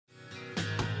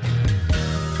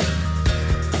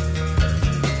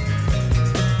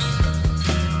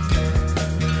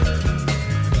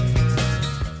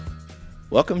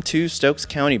Welcome to Stokes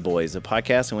County Boys, a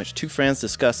podcast in which two friends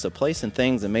discuss the place and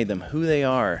things that made them who they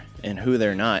are and who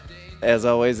they're not. As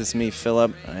always, it's me,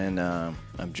 Philip, and I'm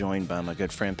joined by my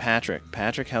good friend Patrick.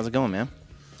 Patrick, how's it going, man?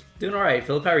 Doing all right,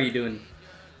 Philip. How are you doing?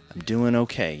 I'm doing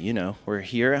okay. You know, we're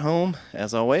here at home,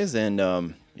 as always, and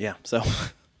so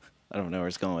I don't know where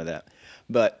it's going with that.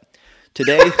 But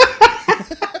today...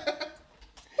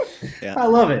 Yeah. I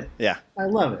love it. Yeah. I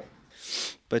love it.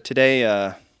 But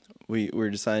today... We're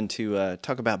deciding to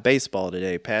talk about baseball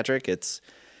today, Patrick. It's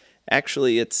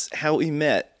how we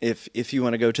met. If you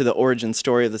want to go to the origin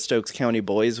story of the Stokes County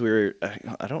Boys,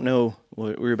 I don't know,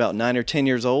 we were about 9 or 10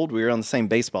 years old. We were on the same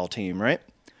baseball team, right?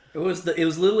 It was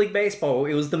Little League Baseball.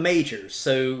 It was the majors,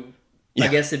 so yeah. I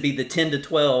guess it'd be the 10 to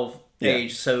 12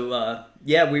 age. So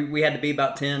we had to be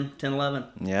about 10, 11.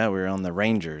 Yeah, we were on the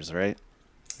Rangers, right?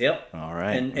 Yep. All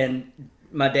right. And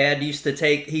my dad used to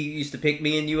pick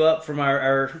me and you up from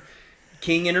our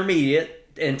King Intermediate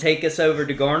and take us over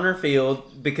to Garner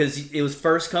Field because it was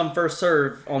first come, first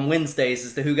serve on Wednesdays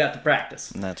as to who got to practice.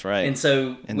 That's right. And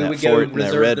so we would go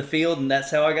reserve the field, and that's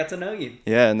how I got to know you.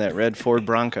 Yeah, and that red Ford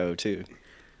Bronco, too.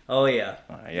 Oh, yeah.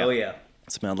 Yeah. Oh, yeah.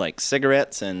 It smelled like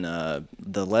cigarettes and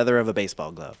the leather of a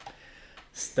baseball glove.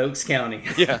 Stokes County.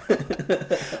 Yeah.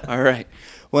 All right.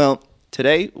 Well,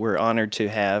 today we're honored to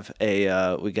have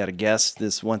we got a guest.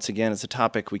 This, once again, is a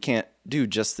topic we can't do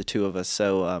just the two of us,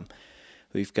 so...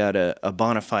 We've got a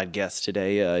bona fide guest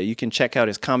today. You can check out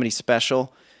his comedy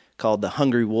special called The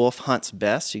Hungry Wolf Hunts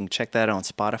Best. You can check that on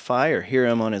Spotify or hear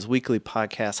him on his weekly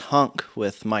podcast, Hunk,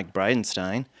 with Mike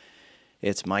Bridenstine.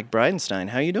 It's Mike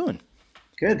Bridenstine. How you doing?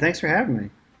 Good. Thanks for having me.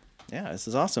 Yeah, this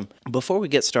is awesome. Before we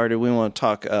get started, we want to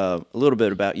talk a little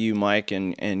bit about you, Mike,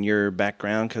 and your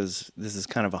background, because this is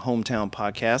kind of a hometown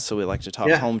podcast, so we like to talk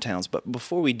hometowns. But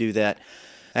before we do that,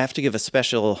 I have to give a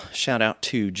special shout out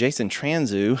to Jason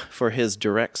Tranzu for his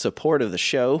direct support of the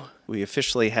show. We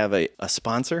officially have a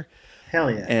sponsor. Hell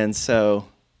yeah. And so,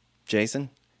 Jason,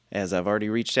 as I've already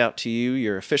reached out to you,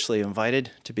 you're officially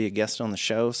invited to be a guest on the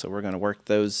show. So we're going to work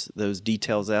those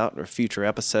details out in a future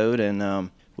episode. And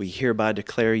we hereby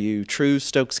declare you true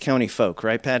Stokes County folk.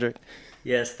 Right, Patrick?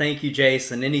 Yes, thank you,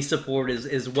 Jason. Any support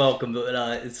is welcome. But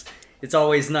it's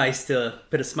always nice to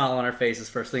put a smile on our faces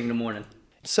first thing in the morning.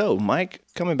 So, Mike,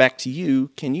 coming back to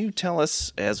you, can you tell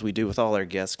us, as we do with all our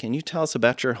guests, can you tell us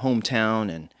about your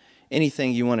hometown and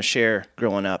anything you want to share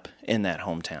growing up in that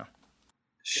hometown?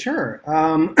 Sure.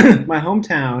 My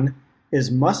hometown is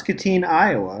Muscatine,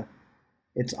 Iowa.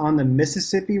 It's on the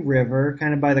Mississippi River,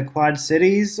 kind of by the Quad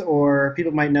Cities, or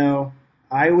people might know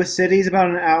Iowa City's about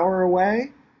an hour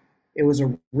away. It was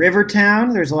a river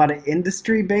town. There's a lot of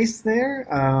industry based there.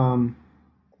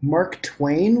 Mark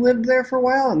Twain lived there for a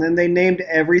while, and then they named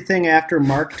everything after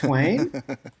Mark Twain.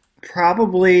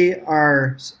 Probably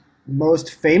our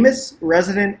most famous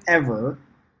resident ever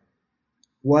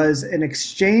was an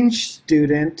exchange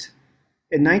student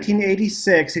in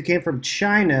 1986 who came from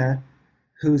China,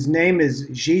 whose name is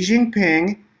Xi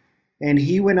Jinping, and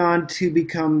he went on to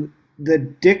become the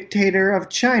dictator of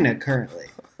China currently.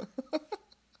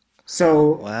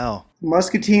 So, wow.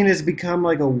 Muscatine has become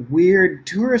like a weird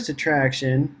tourist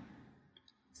attraction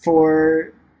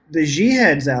for the Xi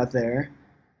heads out there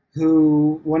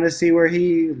who want to see where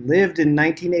he lived in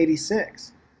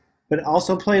 1986. But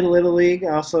also played Little League.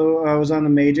 Also was on the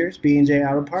majors, B&J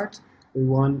Auto Parts. We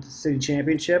won the city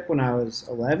championship when I was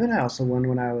 11. I also won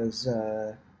when I was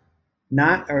 8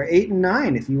 and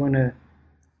 9. If you want to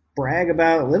brag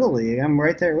about Little League, I'm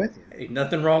right there with you. Ain't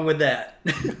nothing wrong with that.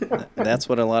 That's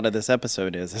what a lot of this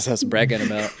episode is us bragging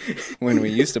about when we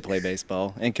used to play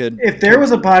baseball and could. If there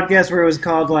was a podcast where it was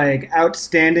called like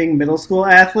Outstanding Middle School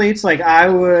Athletes, like I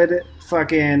would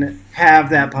fucking have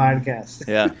that podcast.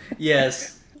 Yeah.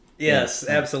 Yes,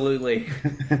 absolutely.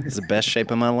 It was the best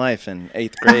shape of my life in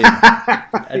 8th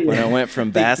grade when I went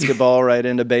from basketball right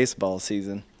into baseball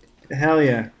season. Hell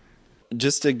yeah.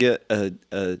 Just to get a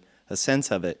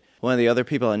sense of it, one of the other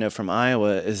people I know from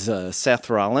Iowa is Seth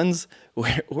Rollins.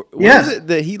 Where is it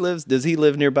that he lives? Does he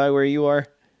live nearby where you are?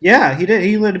 Yeah, he did.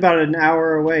 He lived about an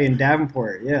hour away in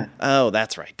Davenport. Yeah. Oh,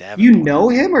 that's right, Davenport. You know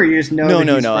him, or you just know?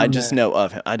 No. I just know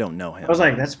of him. I don't know him. I was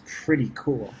like, that's pretty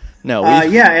cool. No.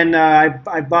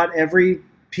 I bought every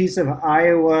piece of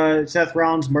Iowa Seth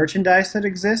Rollins merchandise that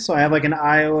exists. So I have like an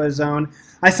Iowa zone.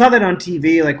 I saw that on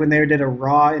TV, like when they did a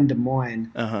Raw in Des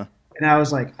Moines. Uh-huh. And I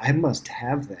was like, I must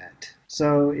have that.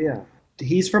 So yeah,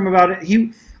 he's from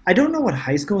I don't know what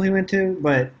high school he went to,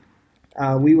 but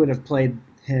we would have played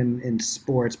him in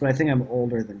sports. But I think I'm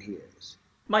older than he is.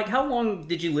 Mike, how long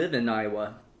did you live in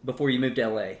Iowa before you moved to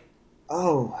LA?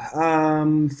 Oh,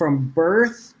 from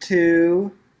birth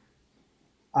to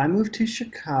I moved to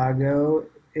Chicago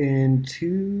in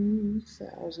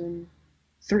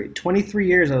 2003. 23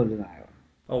 years I lived in Iowa.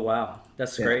 Oh wow,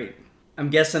 that's Yeah. great. I'm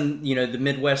guessing the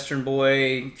Midwestern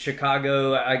boy,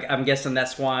 Chicago. I'm guessing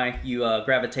that's why you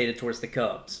gravitated towards the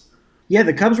Cubs. Yeah,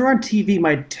 the Cubs were on TV.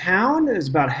 My town is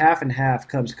about half and half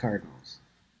Cubs Cardinals.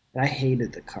 I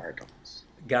hated the Cardinals.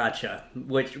 Gotcha.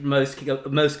 Which most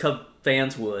Cub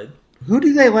fans would. Who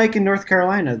do they like in North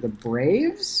Carolina? The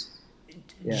Braves?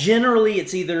 Yeah. Generally,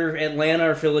 it's either Atlanta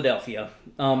or Philadelphia.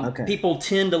 Okay. People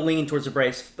tend to lean towards the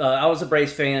Braves. I was a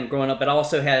Braves fan growing up, but I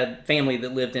also had family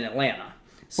that lived in Atlanta.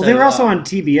 So, Well, they were also on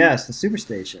TBS, the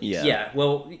Superstation. Yeah. Yeah,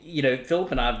 well,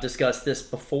 Philip and I have discussed this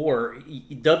before.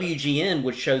 WGN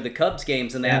would show the Cubs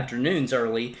games in the afternoons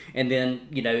early, and then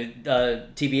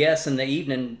TBS in the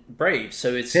evening Braves.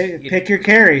 So it's Pick your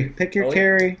carry. Pick your Oh, yeah.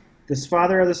 carry. This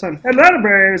father of the son. Atlanta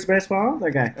Braves baseball.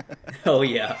 That guy. Oh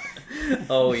yeah,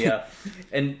 oh yeah,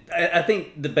 and I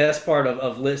think the best part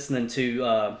of listening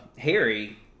to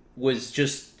Harry was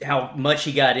just how much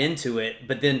he got into it.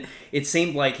 But then it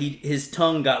seemed like his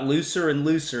tongue got looser and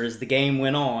looser as the game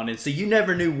went on, and so you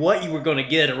never knew what you were going to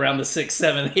get around the 6th,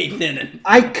 7th, 8th inning.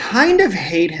 I kind of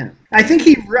hate him. I think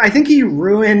he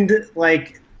ruined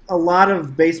like a lot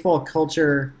of baseball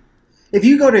culture. If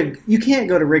you can't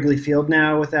go to Wrigley Field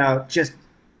now without just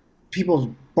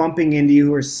people bumping into you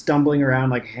who are stumbling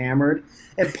around like hammered.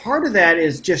 And part of that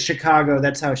is just Chicago.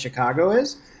 That's how Chicago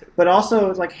is. But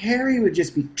also, like, Harry would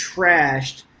just be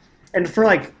trashed. And for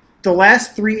like the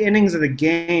last 3 innings of the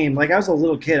game, like I was a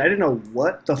little kid, I didn't know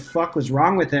what the fuck was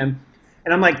wrong with him.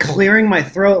 And I'm like clearing my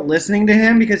throat listening to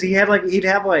him because he'd have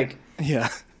like Yeah.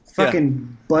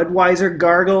 fucking Budweiser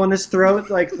gargle in his throat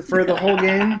like for the whole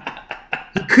game.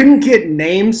 He couldn't get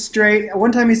names straight.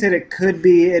 One time he said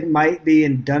it might be,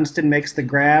 and Dunston makes the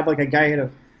grab. Like a guy hit a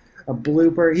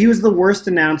blooper. He was the worst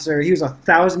announcer. He was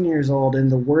 1,000 years old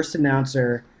and the worst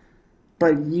announcer,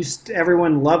 but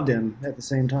everyone loved him at the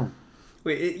same time.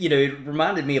 It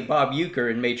reminded me of Bob Uecker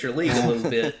in Major League a little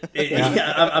bit.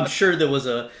 I'm sure there was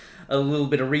a little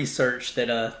bit of research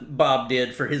that Bob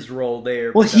did for his role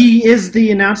there. Well, he is the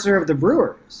announcer of the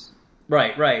Brewers.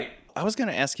 Right. I was going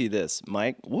to ask you this,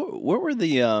 Mike. What were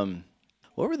the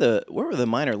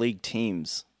minor league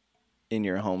teams in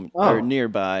your home or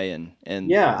nearby and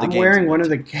Yeah, the I'm games wearing you one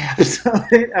went of to? the caps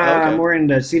of it. I'm wearing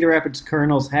the Cedar Rapids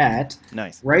Colonels hat.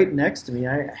 Nice. Right next to me,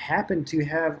 I happen to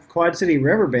have Quad City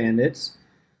River Bandits.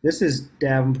 This is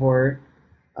Davenport.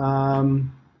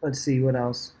 Let's see, what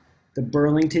else? The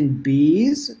Burlington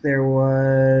Bees. There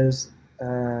was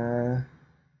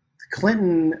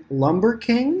Clinton Lumber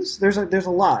Kings. There's a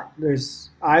lot.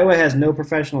 Iowa has no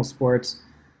professional sports,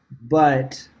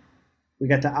 but we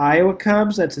got the Iowa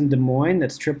Cubs. That's in Des Moines.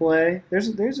 That's AAA.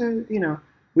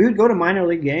 We would go to minor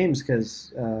league games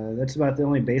because that's about the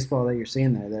only baseball that you're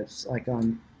seeing there. That's like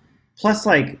on. Plus,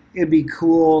 like it'd be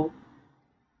cool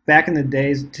back in the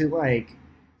days to like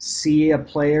see a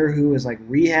player who was like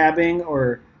rehabbing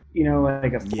or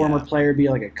like a former player be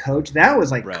like a coach. That was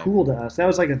like cool to us. That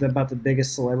was like about the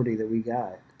biggest celebrity that we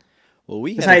got. Well,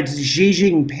 besides Xi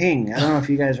Jinping. I don't know if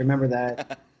you guys remember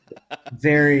that.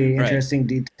 Very interesting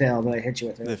detail that I hit you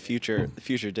with. The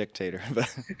future dictator.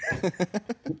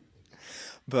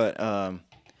 But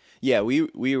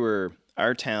we were,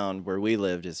 our town where we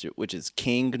lived which is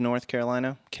King, North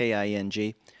Carolina,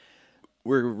 King.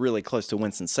 We're really close to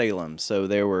Winston-Salem, so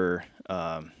there were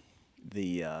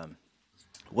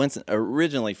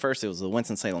originally first it was the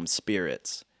Winston-Salem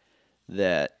Spirits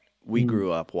that we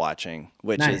grew up watching,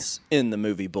 which is in the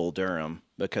movie Bull Durham,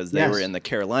 because they were in the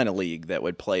Carolina League that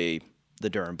would play the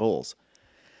Durham Bulls.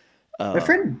 My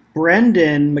friend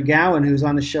Brendan McGowan, who's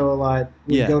on the show a lot,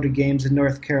 would go to games in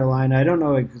North Carolina. I don't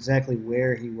know exactly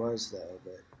where he was though,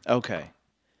 but okay.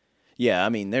 Yeah, I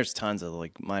mean, there's tons of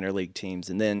like minor league teams,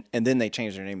 and then they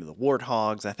changed their name to the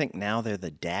Warthogs. I think now they're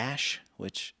the Dash,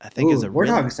 which I think is a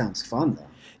Warthog sounds fun though.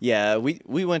 Yeah,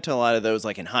 we went to a lot of those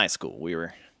like in high school. We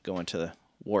were going to the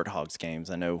Warthogs games.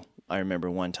 I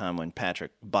remember one time when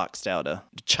Patrick boxed out a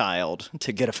child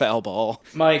to get a foul ball.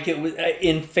 Mike, it was,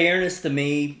 in fairness to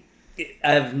me,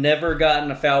 I've never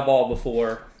gotten a foul ball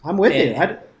before. I'm with you.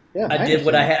 I did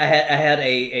what I had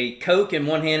a Coke in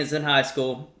one hand as in high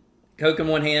school. Coke in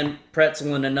one hand,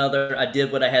 pretzel in another. I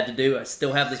did what I had to do. I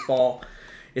still have this ball.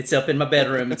 It's up in my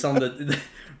bedroom. It's on the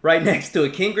right next to a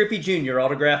Ken Griffey Jr.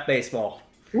 autographed baseball.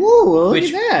 Ooh, look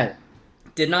at that.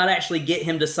 Did not actually get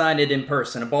him to sign it in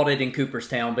person. I bought it in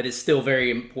Cooperstown, but it's still very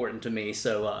important to me.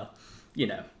 So, How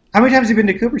many times have you been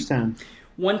to Cooperstown?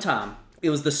 One time. It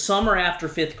was the summer after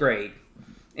 5th grade.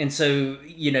 And so,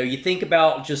 you think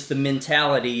about just the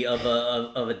mentality of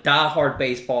a diehard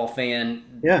baseball fan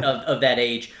of that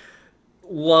age.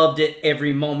 loved it,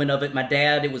 every moment of it. My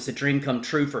dad, it was a dream come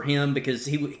true for him because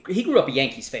he grew up a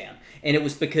Yankees fan, and it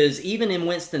was because even in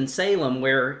Winston-Salem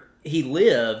where he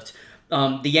lived,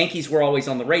 the Yankees were always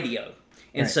on the radio.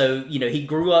 And Right. so, he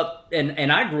grew up,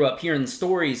 and I grew up hearing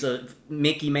stories of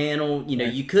Mickey Mantle.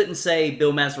 Right. You couldn't say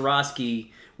Bill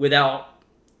Mazeroski without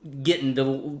getting the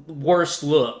worst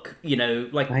look,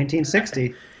 like,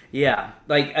 1960. yeah,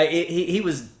 like he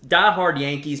was diehard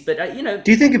Yankees, but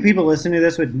Do you think if people listening to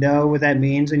this would know what that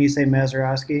means when you say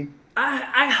Mazeroski?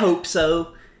 I hope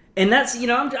so, and that's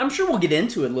I'm sure we'll get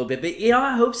into it a little bit, but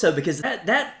I hope so because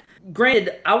that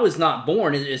granted I was not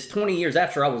born. It's 20 years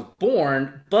after I was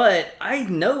born, but I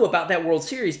know about that World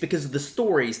Series because of the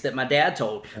stories that my dad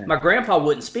told. Right. My grandpa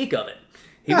wouldn't speak of it.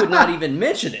 He would not even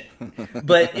mention it.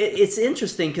 But it's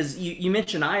interesting because you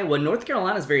mentioned Iowa. North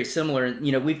Carolina is very similar.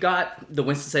 We've got the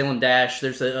Winston-Salem Dash.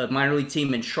 There's a minor league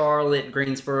team in Charlotte,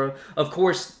 Greensboro. Of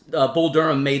course, Bull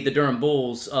Durham made the Durham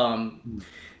Bulls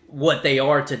what they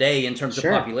are today in terms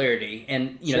Sure. of popularity.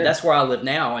 And, Sure. that's where I live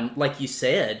now. And like you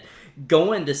said,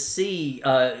 going to see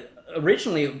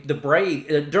originally the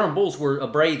Durham Bulls were a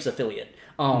Braves affiliate.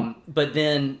 But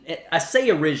then I say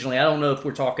originally, I don't know if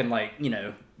we're talking like,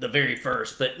 the very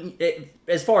first, but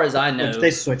as far as I know,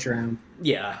 They switch around.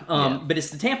 yeah. But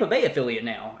it's the Tampa Bay affiliate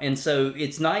now, and so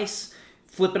it's nice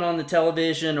flipping on the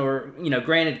television. Or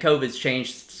granted, COVID's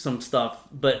changed some stuff,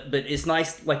 but it's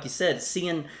nice, like you said,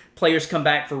 seeing players come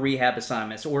back for rehab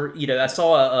assignments. Or I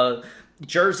saw a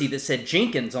jersey that said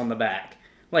Jenkins on the back.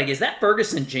 Like, is that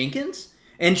Ferguson Jenkins?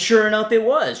 And sure enough, it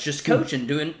was just coaching,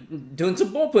 doing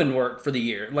some bullpen work for the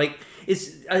year. Like,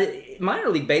 it's minor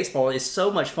league baseball is so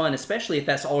much fun, especially if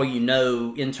that's all you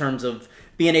know in terms of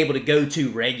being able to go to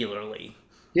regularly.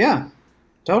 Yeah,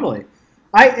 totally.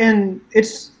 I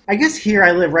guess here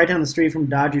I live right down the street from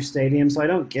Dodger Stadium, so I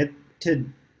don't get to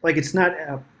it's not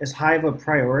as high of a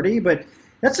priority, but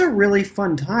that's a really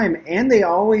fun time, and they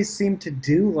always seem to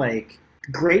do like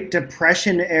Great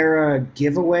Depression era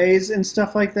giveaways and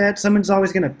stuff like that. Someone's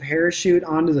always going to parachute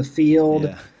onto the field.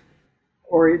 Yeah.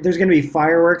 Or there's going to be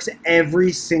fireworks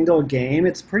every single game.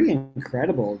 It's pretty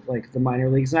incredible, like the minor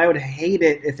leagues. And I would hate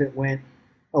it if it went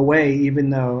away, even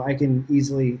though I can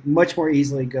much more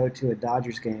easily go to a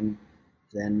Dodgers game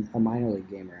than a minor league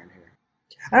game around here.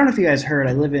 I don't know if you guys heard,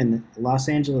 I live in Los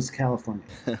Angeles, California.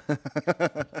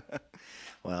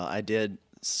 Well, I did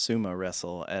sumo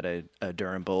wrestle at a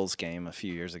Durham Bulls game a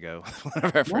few years ago. with one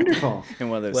of our friends Wonderful. In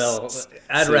one of those Well,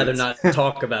 I'd rather suits. not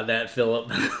talk about that,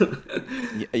 Philip.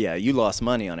 Yeah, you lost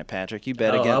money on it, Patrick. You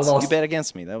bet Oh, I against. lost- You bet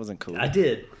against me. That wasn't cool. I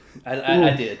did.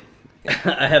 I did.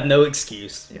 I have no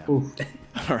excuse. Yeah. Ooh.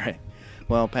 All right.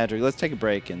 Well, Patrick, let's take a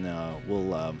break and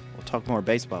we'll talk more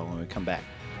baseball when we come back.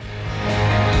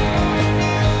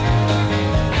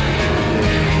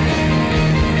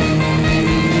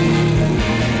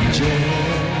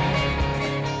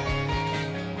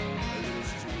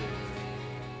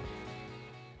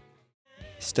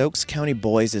 Stokes County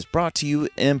Boys is brought to you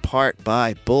in part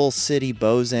by Bull City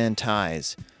Bows and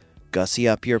Ties. Gussy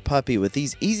up your puppy with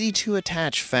these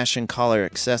easy-to-attach fashion collar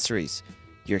accessories.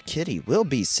 Your kitty will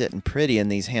be sitting pretty in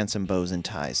these handsome bows and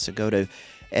ties, so go to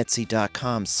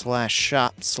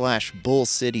etsy.com/shop/Bull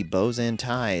City Bows and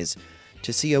Ties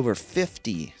to see over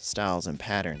 50 styles and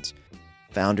patterns.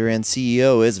 Founder and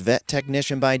CEO is vet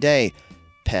technician by day,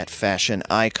 pet fashion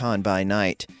icon by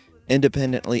night.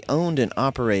 Independently owned and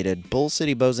operated, Bull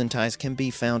City Bows and Ties can be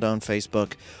found on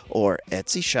Facebook or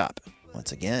Etsy shop.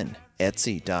 Once again,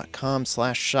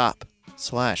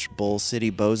 etsy.com/shop/Bull City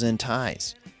Bows and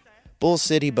Ties. Bull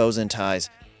City Bows and Ties.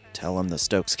 Tell them the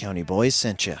Stokes County Boys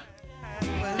sent you.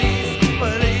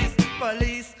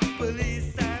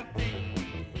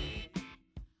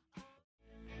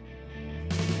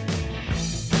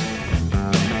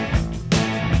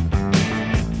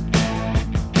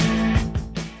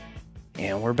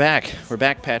 And we're back. We're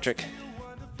back, Patrick. How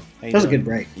you That was a doing? good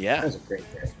break. Yeah. That was a great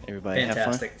break. Everybody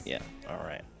Fantastic. have fun? Yeah. All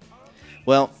right.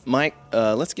 Well, Mike,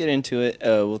 let's get into it.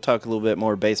 We'll talk a little bit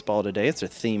more baseball today. It's the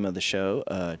theme of the show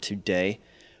today.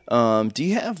 Do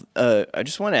you have, I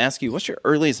just want to ask you, what's your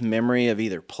earliest memory of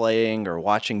either playing or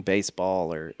watching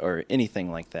baseball or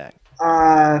anything like that?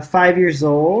 5 years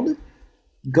old,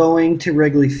 going to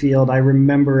Wrigley Field. I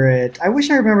remember it. I wish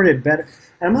I remembered it better.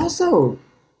 And I'm also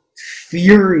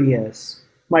furious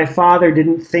my father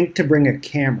didn't think to bring a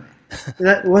camera.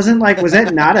 That wasn't was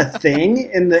that not a thing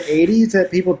in the 80s that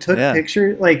people took Yeah.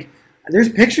 pictures? Like, there's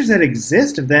pictures that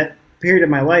exist of that period of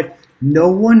my life. No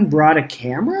one brought a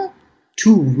camera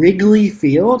to Wrigley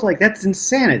Field? Like, that's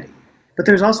insanity. But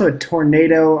there's also a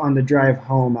tornado on the drive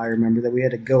home, I remember, that we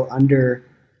had to go under,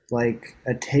 like,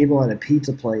 a table at a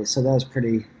pizza place. So that was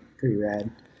pretty rad.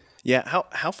 Yeah.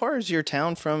 How far is your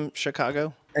town from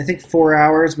Chicago? I think 4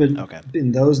 hours, but Okay.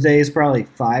 in those days, probably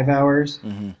 5 hours.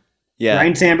 Yeah.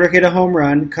 Ryan Sandberg hit a home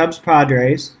run. Cubs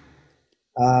Padres.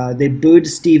 They booed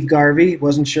Steve Garvey.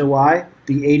 Wasn't sure why.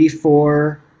 The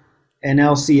 '84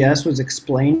 NLCS was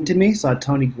explained to me. Saw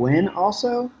Tony Gwynn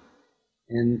also,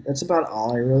 and that's about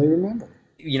all I really remember.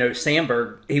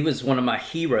 Sandberg, he was one of my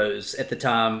heroes at the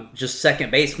time, just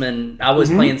second baseman. I was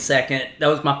playing second. That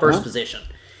was my first position.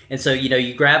 And so,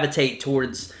 you gravitate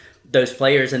towards those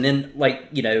players. And then,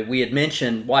 we had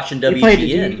mentioned watching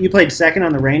WGN. You played second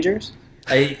on the Rangers?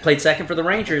 I played second for the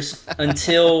Rangers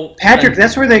until... Patrick,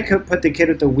 that's where they could put the kid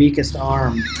with the weakest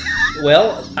arm.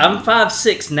 Well, I'm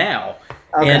 5'6" now.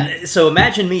 Okay. And so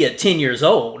imagine me at 10 years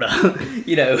old.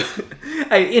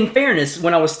 In fairness,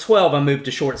 when I was 12, I moved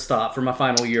to shortstop for my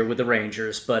final year with the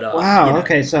Rangers. But wow,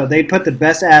 okay, so they put the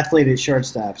best athlete at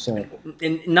shortstop. So we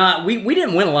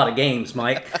didn't win a lot of games,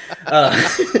 Mike.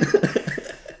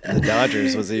 The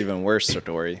Dodgers was an even worse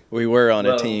story. We were on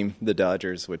a team, the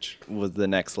Dodgers, which was the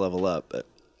next level up, but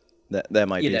that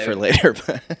might be for later.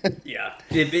 Yeah,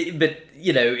 but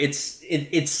it's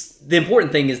the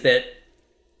important thing is that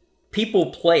people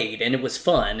played and it was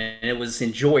fun and it was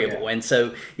enjoyable, and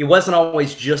so it wasn't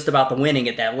always just about the winning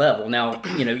at that level. Now,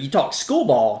 you talk school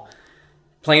ball,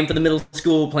 playing for the middle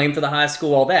school, playing for the high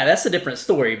school, all that. That's a different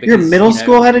story. Because, your middle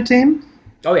school had a team?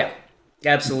 Oh yeah.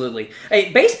 Absolutely.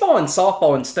 Hey, baseball and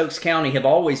softball in Stokes County have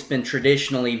always been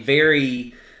traditionally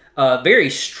very, very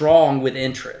strong with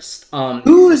interest.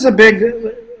 Who is a big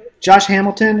Josh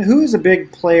Hamilton? Who is a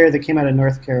big player that came out of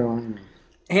North Carolina?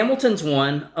 Hamilton's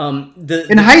one.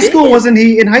 In high school, wasn't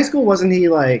he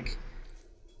like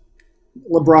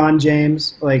LeBron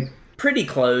James? Like pretty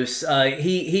close.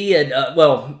 He had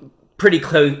pretty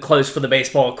close for the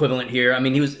baseball equivalent here. I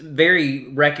mean, he was very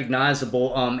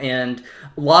recognizable and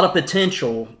a lot of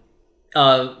potential.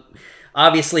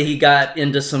 Obviously, he got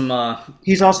into some...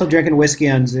 he's also drinking whiskey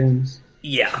on Zooms.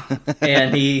 Yeah,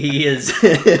 and he is...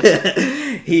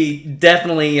 he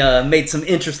definitely made some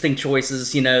interesting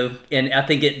choices, and I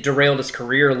think it derailed his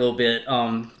career a little bit.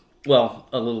 A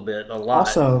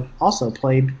lot. Also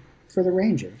played for the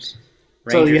Rangers.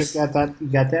 Rangers. So you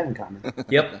got that in common.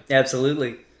 Yep,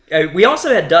 absolutely. We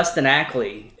also had Dustin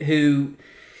Ackley, who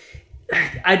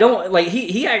I don't like.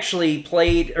 He actually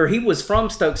played, or he was from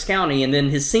Stokes County, and then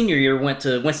his senior year went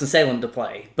to Winston-Salem to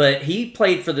play. But he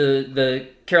played for the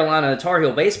Carolina Tar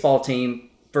Heel baseball team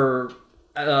for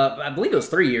I believe it was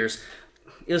 3 years.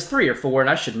 It was 3 or 4, and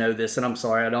I should know this, and I'm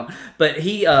sorry I don't. But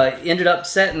he ended up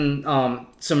setting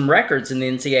some records in the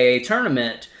NCAA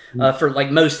tournament for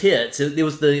most hits. It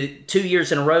was the 2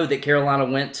 years in a row that Carolina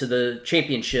went to the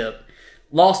championship.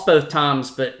 Lost both times,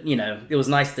 but it was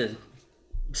nice to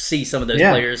see some of those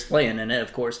players playing in it,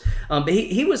 of course. But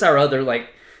he was our other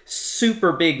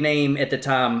super big name at the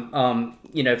time.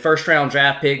 First round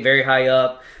draft pick, very high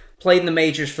up. Played in the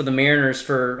majors for the Mariners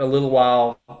for a little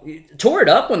while. Tore it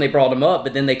up when they brought him up,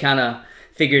 but then they kind of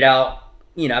figured out.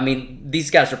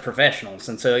 These guys are professionals,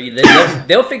 and so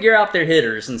they'll figure out their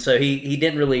hitters. And so he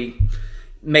didn't really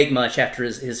make much after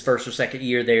his first or second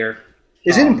year there.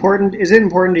 Is it important? Is it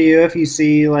important to you if you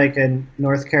see a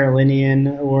North Carolinian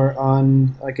or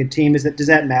on a team? Does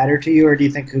that matter to you, or do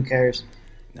you think who cares?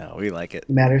 No, we like it.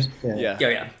 It matters. Yeah.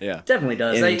 Definitely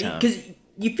does. Because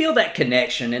you feel that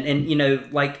connection, and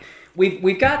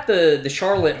we've got the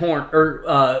Charlotte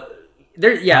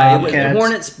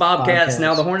Bobcats.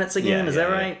 Now the Hornets again. Is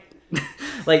that right?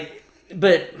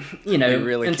 But we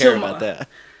really care about that.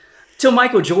 Till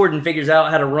Michael Jordan figures out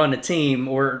how to run a team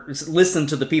or listen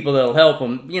to the people that'll help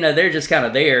him, they're just kind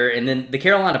of there. And then the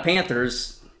Carolina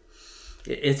Panthers,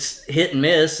 it's hit and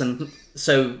miss. And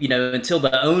so, until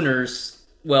the owners,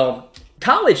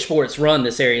 college sports run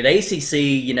this area. The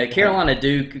ACC, Carolina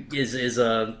Duke is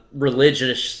a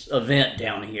religious event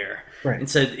down here. Right. And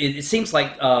so it seems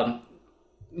like,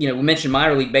 we mentioned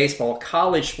minor league baseball,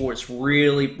 college sports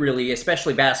really, really,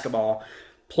 especially basketball,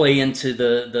 play into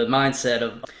the mindset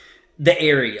of the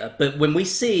area. But when we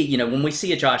see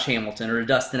a Josh Hamilton or a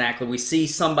Dustin Ackley, we see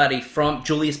somebody from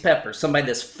Julius Peppers, somebody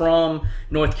that's from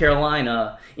North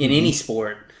Carolina in any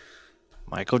sport.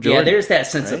 Michael Jordan. Yeah, there's that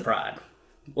sense of pride.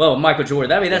 Well, Michael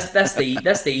Jordan. I mean, that's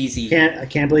the easy. I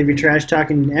can't believe you're trash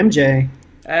talking MJ.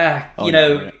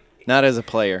 Not as a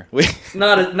player.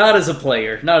 Not as a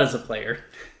player. Not as a player.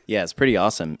 Yeah, it's pretty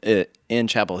awesome. In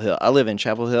Chapel Hill, I live in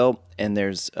Chapel Hill, and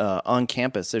there's on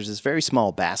campus there's this very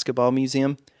small basketball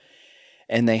museum.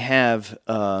 And they have,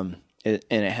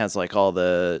 it has all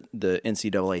the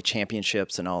NCAA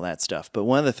championships and all that stuff. But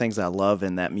one of the things I love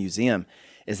in that museum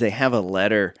is they have a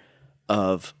letter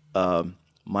of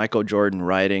Michael Jordan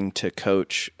writing to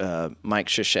coach Mike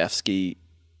Krzyzewski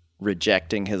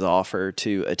rejecting his offer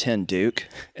to attend Duke,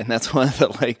 and that's one of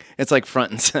the it's like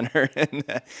front and center in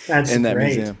that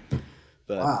great. museum.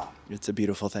 But Wow. it's a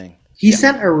beautiful thing. He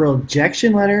sent a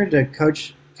rejection letter to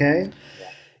Coach K?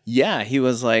 Yeah, he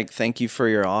was like, "Thank you for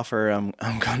your offer.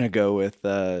 I'm gonna go with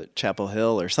Chapel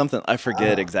Hill or something. I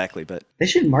forget exactly, but They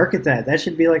should market that. That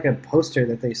should be like a poster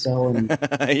that they sell. And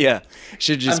yeah,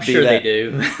 should just I'm be sure that. they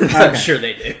do. I'm sure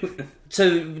they do.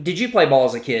 So, did you play ball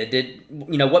as a kid?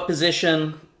 What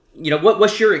position?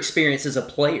 What's your experience as a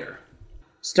player?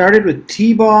 started with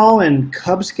T-ball and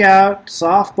Cub Scout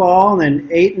softball, and then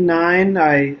 8 and 9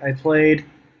 I played.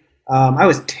 I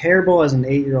was terrible as an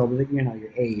 8-year-old, but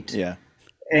you're 8. Yeah.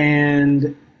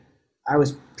 And I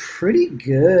was pretty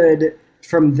good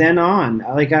from then on.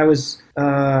 I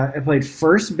played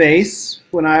first base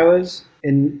when I was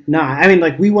in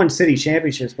 9. We won city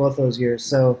championships both those years.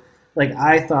 So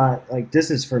I thought this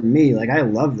is for me. I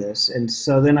love this. And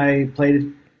so then I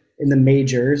played in the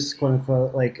majors, quote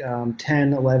unquote,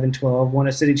 10, 11, 12, won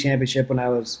a city championship when I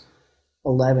was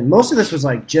 11. Most of this was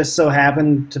just so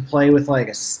happened to play with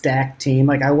a stacked team.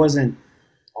 I wasn't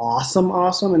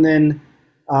awesome. And then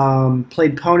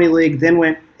played Pony League, then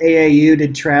went AAU,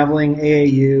 did traveling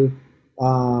AAU,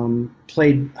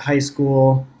 played high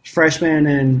school freshman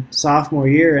and sophomore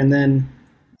year, and then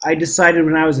I decided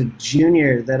when I was a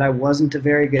junior that I wasn't a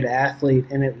very good athlete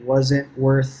and it wasn't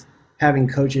worth having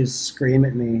coaches scream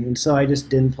at me, and so I just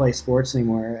didn't play sports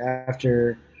anymore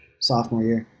after sophomore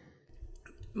year.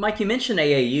 Mike, you mentioned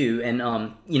AAU, and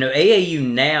AAU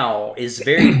now is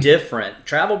very different.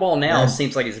 Travel ball now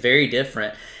seems like it's very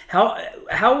different.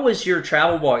 How was your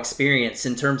travel ball experience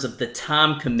in terms of the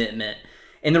time commitment?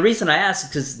 And the reason I ask is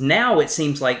because now it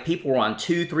seems like people are on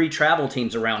 2-3 travel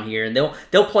teams around here, and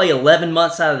they'll play 11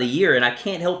 months out of the year, and I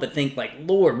can't help but think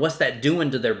Lord, what's that doing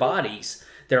to their bodies,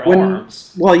 their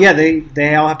arms? Well, yeah,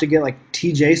 they all have to get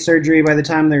TJ surgery by the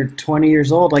time they're 20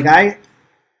 years old. I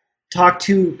talked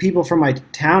to people from my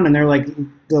town, and they're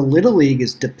the Little League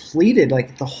is depleted.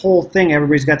 The whole thing,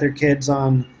 everybody's got their kids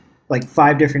on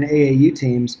 5 different AAU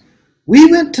teams. We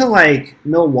went to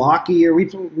Milwaukee, or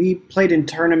we played in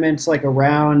tournaments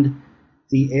around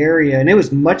the area, and it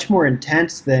was much more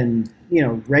intense than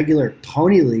regular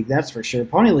Pony League. That's for sure.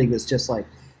 Pony League was just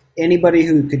anybody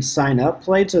who could sign up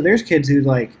played. So there's kids who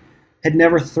had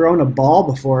never thrown a ball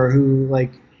before who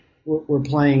were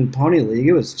playing Pony League.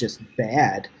 It was just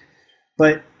bad.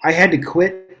 But I had to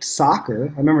quit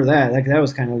soccer. I remember that. That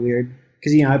was kind of weird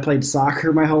because I played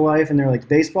soccer my whole life, and they're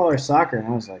baseball or soccer, and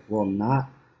I was well, not.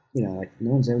 No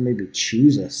one's ever made me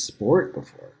choose a sport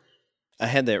before. I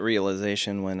had that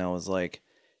realization when I was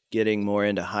getting more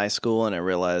into high school, and I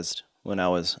realized when I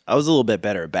was a little bit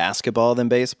better at basketball than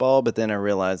baseball, but then I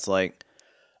realized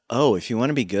if you want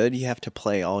to be good, you have to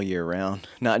play all year round,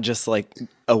 not just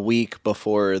a week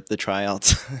before the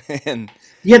tryouts. And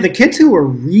yeah, the kids who were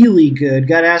really good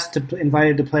got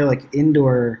invited to play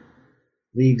indoor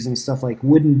leagues and stuff,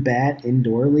 wooden bat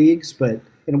indoor leagues, but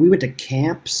we went to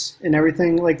camps and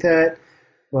everything like that.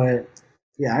 But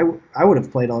yeah, I would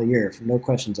have played all year, no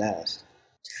questions asked.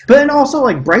 But then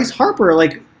also Bryce Harper,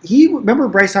 remember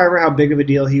Bryce Harper, how big of a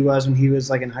deal he was when he was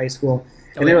in high school,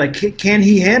 and they're can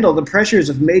he handle the pressures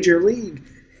of major league?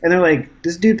 And they're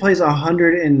this dude plays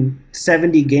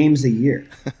 170 games a year.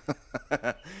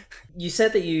 You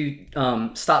said that you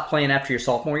stopped playing after your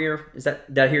sophomore year.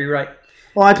 Did I hear you right?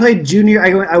 Well, I played junior.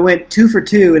 I went 2 for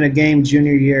 2 in a game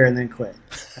junior year and then quit.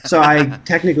 So I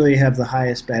technically have the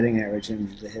highest batting average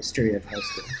in the history of high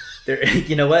school.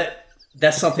 You know what?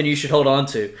 That's something you should hold on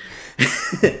to.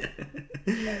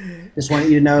 Just want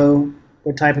you to know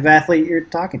what type of athlete you're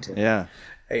talking to. yeah.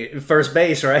 Hey, first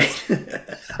base, right?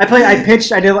 I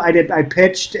pitched,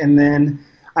 and then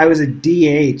I was a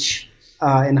DH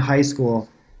in high school,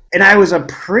 and I was a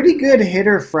pretty good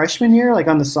hitter freshman year,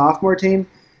 on the sophomore team.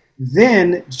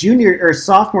 Then junior or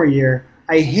sophomore year,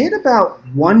 I hit about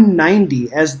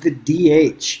 190 as the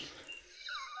DH,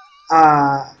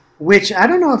 which I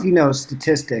don't know if you know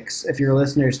statistics, if your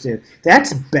listeners do.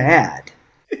 That's bad.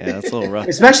 Yeah, that's a little rough.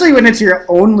 Especially when it's your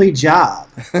only job.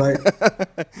 But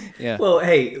yeah. Well,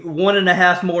 hey,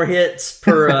 1.5 more hits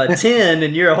per 10,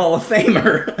 and you're a Hall of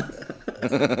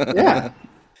Famer. yeah.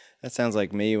 That sounds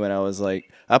like me when I was I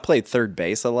played third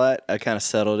base a lot. I kind of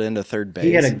settled into third base.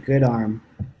 He had a good arm.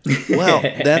 Well,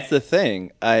 that's the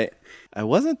thing. I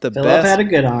wasn't the Phillip best. had a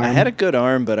good arm. I had a good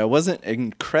arm, but I wasn't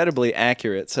incredibly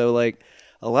accurate. So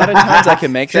a lot of times I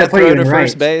can make that throw to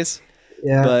first base.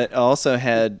 Yeah. But I also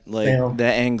had Fail.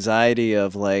 that anxiety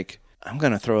of I'm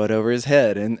going to throw it over his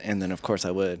head. And then, of course,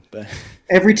 I would. But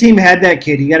Every team had that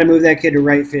kid. You got to move that kid to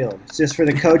right field. It's just for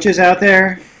the coaches out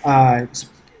there.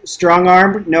 Strong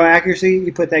arm, no accuracy.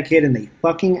 You put that kid in the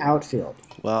fucking outfield.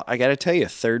 well, I got to tell you,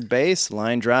 third base,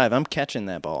 line drive, I'm catching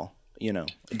that ball. You know,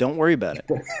 don't worry about it.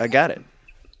 I got it.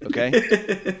 Okay?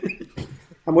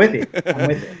 I'm with you. I'm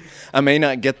with you. I may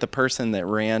not get the person that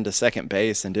ran to second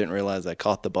base and didn't realize I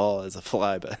caught the ball as a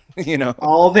fly, but, you know.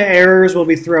 All the errors will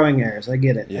be throwing errors. I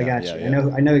get it. I Yeah, got yeah, you.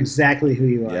 yeah. I know exactly who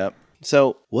you are. Yep.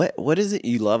 So what is it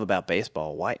you love about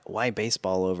baseball? Why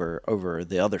baseball over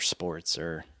the other sports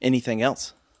or anything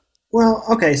else? Well,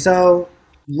 okay, so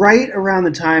right around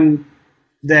the time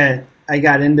that I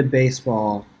got into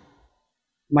baseball,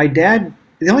 my dad,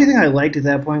 the only thing I liked at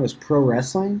that point was pro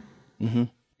wrestling. Mm-hmm.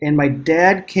 And my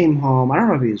dad came home. I don't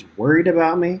know if he was worried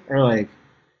about me or like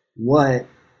what,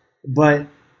 but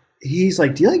he's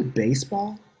like, "Do you like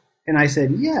baseball?" And I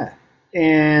said, "Yeah."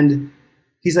 And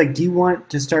he's like, "Do you want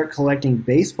to start collecting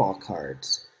baseball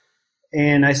cards?"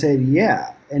 And I said,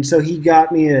 "Yeah." And so he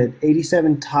got me a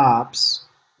 87 Topps,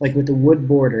 like with the wood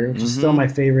border, which is still my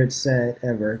favorite set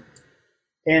ever.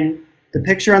 And the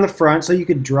picture on the front, so you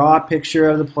could draw a picture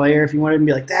of the player if you wanted to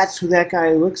be like, "That's who that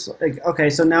guy looks like." Okay,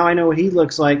 so now I know what he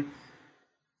looks like.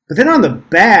 But then on the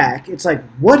back, it's like,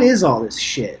 what is all this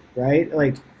shit, right?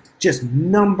 Like, just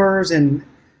numbers and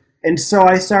so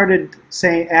I started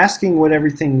asking what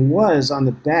everything was on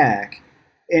the back,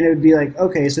 and it would be like,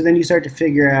 okay, so then you start to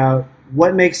figure out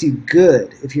what makes you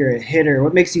good if you're a hitter,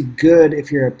 what makes you good if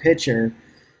you're a pitcher,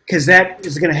 because that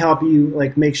is going to help you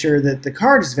like make sure that the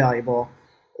card is valuable,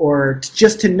 or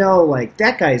just to know like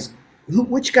that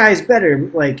which guy is better,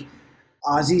 like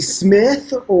Ozzie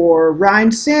Smith or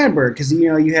Ryan Sandberg, because you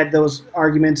know you had those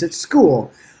arguments at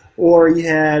school, or you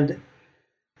had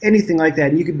anything like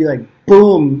that. And you could be like,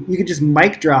 boom, you could just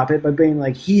mic drop it by being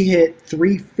like, he hit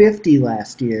 350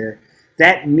 last year.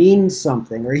 That means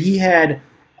something. Or he had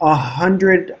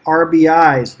 100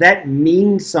 RBIs. That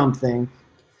means something.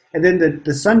 And then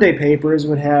the Sunday papers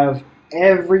would have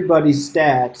everybody's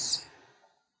stats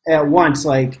at once,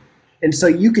 like, and so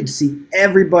you could see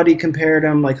everybody compared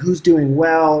them, like who's doing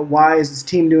well, why is this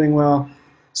team doing well.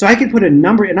 So I could put a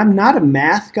number, and I'm not a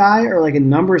math guy or like a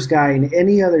numbers guy in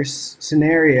any other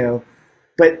scenario,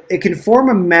 but it can form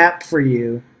a map for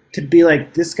you to be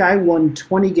like, this guy won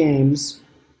 20 games,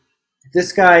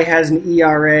 this guy has an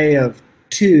ERA of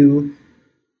 2,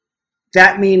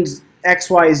 that means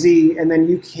XYZ, and then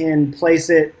you can place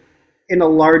it in a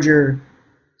larger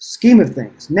scheme of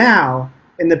things. Now,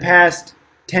 in the past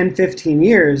 10, 15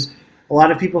 years, a lot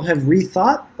of people have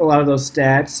rethought a lot of those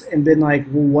stats and been like,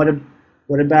 well,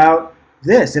 what about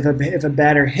this? If a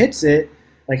batter hits it,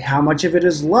 like how much of it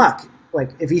is luck?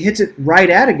 Like if he hits it right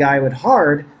at a guy with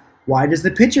hard, why does the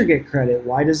pitcher get credit?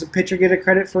 Why does the pitcher get a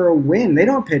credit for a win? They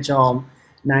don't pitch all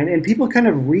 9. And people kind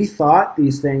of rethought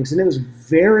these things, and it was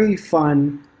very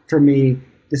fun for me.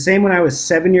 The same when I was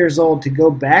 7 years old, to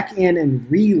go back in and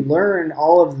relearn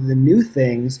all of the new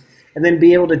things, and then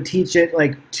be able to teach it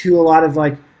like to a lot of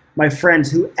like my friends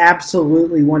who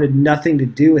absolutely wanted nothing to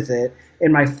do with it,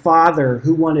 and my father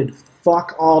who wanted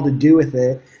fuck all to do with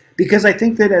it. Because I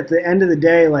think that at the end of the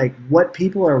day, like what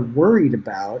people are worried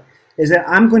about is that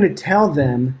I'm going to tell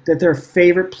them that their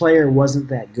favorite player wasn't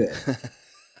that good.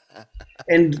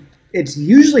 And it's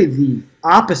usually the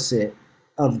opposite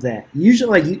of that.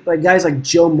 Usually like guys like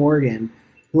Joe Morgan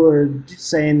who are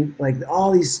saying like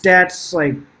all these stats,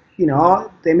 like, you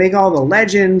know, they make all the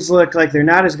legends look like they're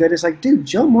not as good. It's like, dude,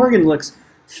 Joe Morgan looks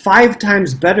 5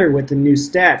 times better with the new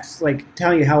stats, like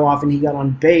telling you how often he got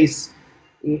on base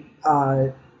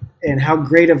and how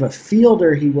great of a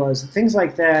fielder he was, things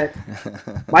like that.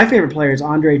 My favorite player is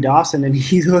Andre Dawson, and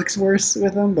he looks worse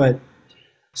with them. But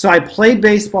so I played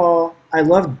baseball. I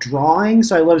love drawing,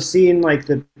 so I love seeing like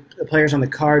the players on the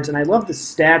cards, and I love the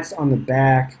stats on the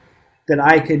back that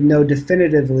I could know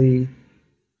definitively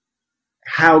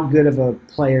how good of a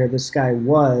player this guy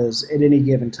was at any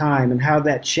given time and how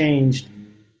that changed.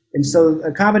 And so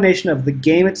a combination of the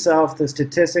game itself, the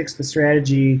statistics, the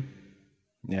strategy,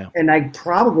 and I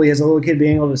probably as a little kid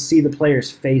being able to see the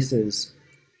players' faces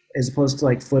as opposed to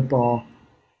like football.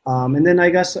 And then I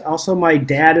guess also my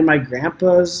dad and my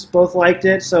grandpas both liked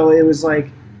it. So it was like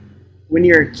when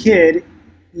you're a kid,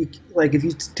 like if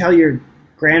you tell your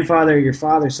grandfather or your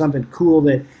father something cool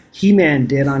that He-Man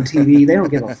did on TV, they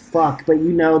don't give a fuck. But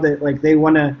you know that like they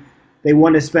want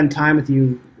to spend time with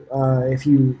you if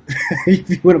you if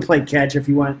you want to play catch, or if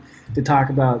you want to talk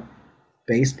about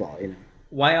baseball, you know.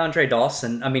 Why Andre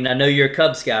Dawson? I mean, I know you're a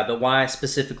Cubs guy, but why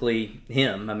specifically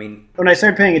him? I mean, when I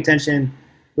started paying attention,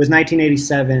 it was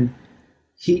 1987.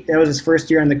 that was his first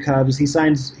year on the Cubs. He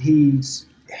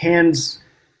hands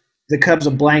the Cubs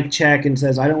a blank check and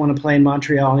says, "I don't want to play in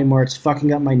Montreal anymore. It's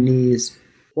fucking up my knees."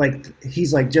 Like,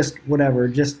 he's like, just whatever,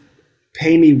 just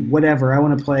pay me whatever. I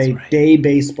want to play day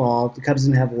baseball. The Cubs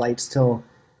didn't have lights till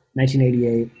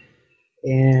 1988.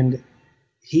 And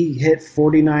he hit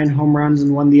 49 home runs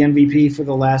and won the MVP for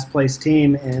the last place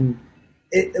team. And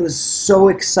it was so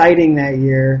exciting that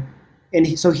year.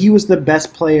 And so he was the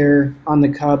best player on the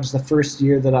Cubs the first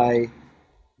year that I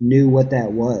knew what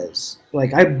that was.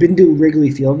 Like, I've been to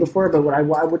Wrigley Field before, but I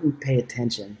wouldn't pay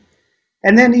attention.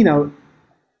 And then,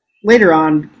 later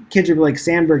on, kids would be like,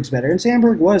 Sandberg's better. And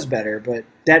Sandberg was better, but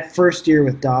that first year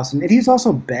with Dawson, and he was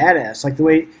also badass. Like, the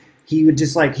way he would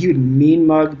he would mean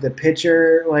mug the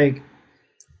pitcher. Like,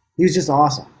 he was just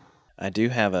awesome. I do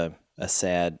have a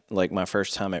sad, like, my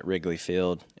first time at Wrigley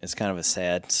Field. It's kind of a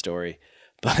sad story,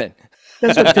 but...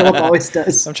 That's what Philip always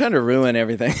does. I'm trying to ruin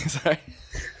everything. Sorry.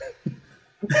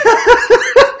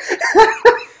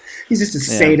 He's just a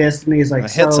sadist, and he's like, I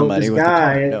hit somebody this with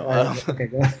guy... the car. No, okay,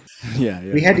 go ahead. Yeah.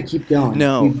 We had to keep going.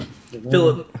 No.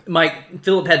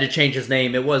 Philip had to change his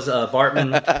name. It was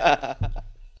Bartman.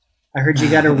 I heard you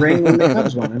got a ring when the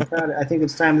Cubs won. I'm proud. I think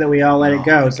it's time that we all let it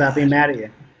go. Stop being mad at you.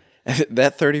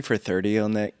 That 30 for 30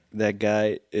 on that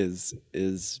guy is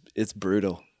it's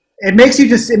brutal. It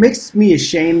makes me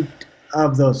ashamed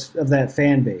of that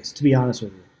fan base, to be honest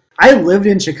with you. I lived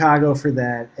in Chicago for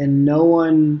that, and no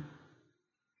one,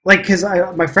 like, because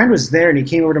my friend was there, and he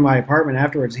came over to my apartment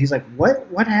afterwards. He's like,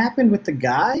 what happened with the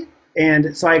guy?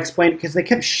 And so I explained, because they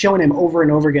kept showing him over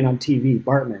and over again on TV,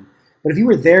 Bartman. But if you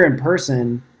were there in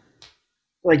person,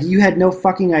 like, you had no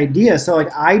fucking idea. So, like,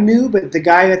 I knew, but the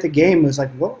guy at the game was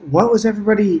like, what was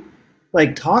everybody,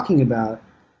 like, talking about?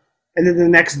 And then the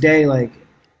next day, like,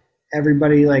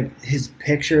 everybody, like, his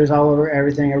picture is all over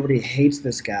everything. Everybody hates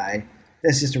this guy.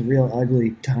 That's just a real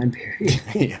ugly time period.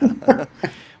 Yeah.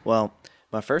 Well,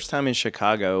 my first time in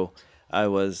Chicago, I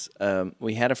was,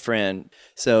 we had a friend.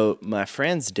 So my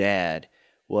friend's dad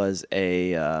was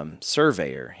a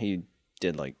surveyor. He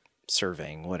did, like,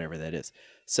 surveying, whatever that is.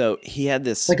 So he had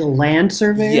this... Like a land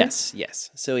surveyor? Yes.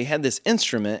 So he had this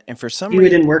instrument, and for some reason...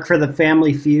 reason... didn't work for the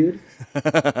Family Feud?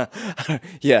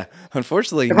 Yeah,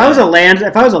 unfortunately... If I was a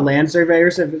land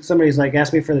surveyor, so if somebody's like,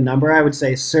 asked me for the number, I would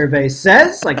say, survey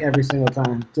says, like, every single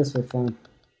time, just for fun.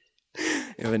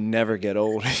 It would never get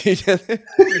old if you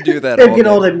do that. It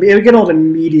would get old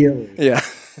immediately. Yeah.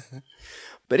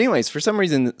 But anyways, for some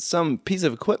reason, some piece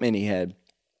of equipment he had,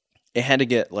 it had to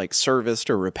get, like, serviced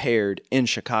or repaired in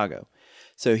Chicago.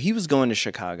 So he was going to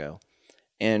Chicago,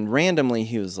 and randomly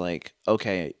he was like,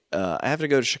 okay, I have to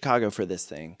go to Chicago for this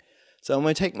thing. So I'm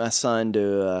going to take my son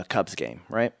to a Cubs game,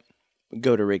 right?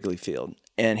 Go to Wrigley Field.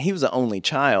 And he was the only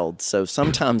child, so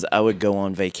sometimes I would go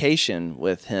on vacation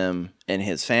with him and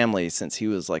his family since he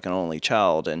was, like, an only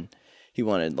child, and he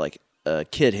wanted, like, a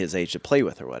kid his age to play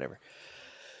with or whatever.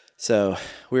 So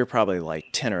we were probably, like,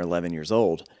 10 or 11 years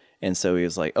old, and so he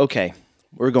was like, okay,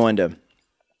 we're going to...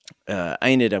 I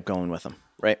ended up going with him.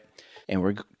 Right? And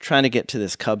we're trying to get to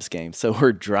this Cubs game. So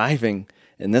we're driving,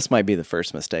 and this might be the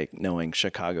first mistake, knowing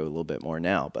Chicago a little bit more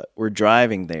now, but we're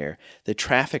driving there. The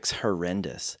traffic's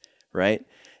horrendous, right?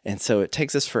 And so it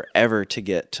takes us forever to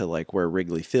get to, like, where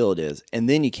Wrigley Field is, and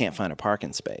then you can't find a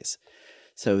parking space.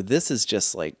 So this is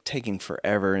just, like, taking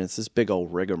forever, and it's this big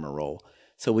old rigmarole.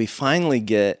 So we finally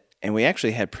get, and we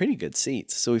actually had pretty good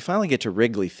seats. So we finally get to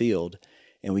Wrigley Field,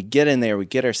 and we get in there, we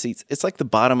get our seats. It's like the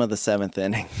bottom of the seventh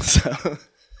inning, so...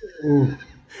 Ooh.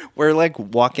 We're, like,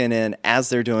 walking in as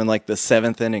they're doing, like, the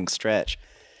seventh inning stretch.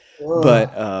 Ugh.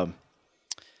 But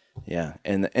yeah,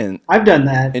 and I've done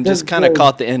that, and just kind of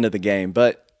caught the end of the game.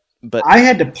 But I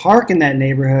had to park in that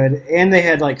neighborhood, and they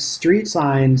had, like, street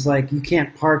signs like you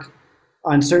can't park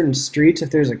on certain streets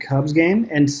if there's a Cubs game,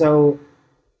 and so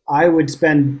I would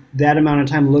spend that amount of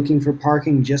time looking for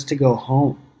parking just to go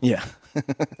home. Yeah.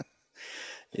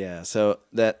 Yeah, so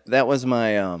that was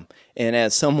my and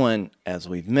as someone, as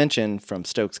we've mentioned, from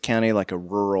Stokes County, like a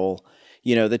rural,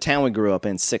 the town we grew up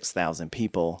in, 6,000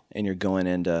 people, and you're going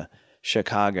into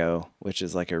Chicago, which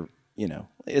is like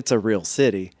it's a real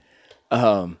city.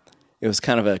 It was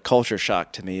kind of a culture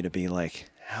shock to me to be like,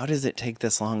 how does it take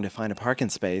this long to find a parking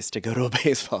space to go to a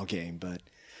baseball game? But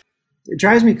it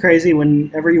drives me crazy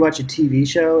whenever you watch a TV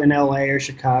show in LA or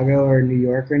Chicago or New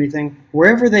York or anything.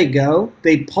 Wherever they go,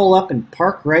 they pull up and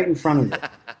park right in front of it.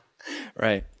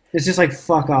 Right. It's just like,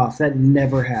 fuck off. That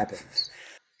never happens.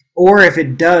 Or if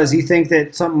it does, you think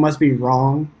that something must be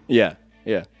wrong. Yeah.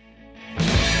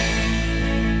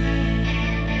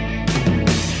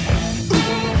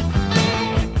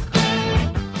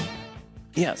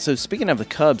 Yeah, Yeah. So speaking of the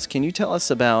Cubs, can you tell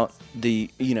us about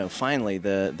finally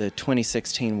the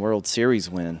 2016 World Series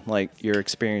win, like your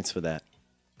experience with that?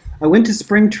 I went to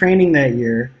spring training that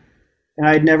year, and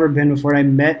I'd never been before. I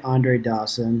met Andre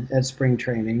Dawson at spring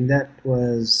training. That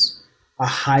was a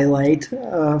highlight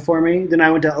for me. Then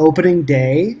I went to opening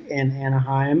day in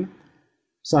Anaheim,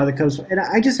 saw the Cubs, and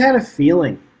I just had a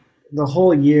feeling the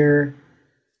whole year,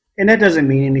 and that doesn't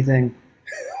mean anything,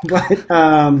 but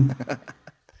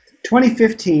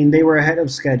 2015 they were ahead of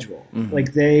schedule. Mm-hmm.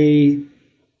 Like they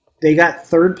got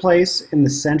third place in the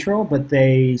Central, but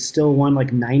they still won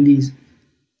like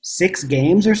 96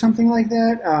 games or something like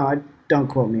that. Don't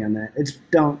quote me on that.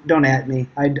 Don't at me.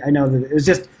 I know that it was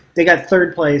just they got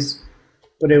third place,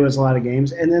 but it was a lot of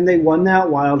games. And then they won that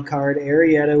wild card.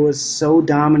 Arrieta was so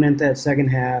dominant that second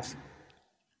half.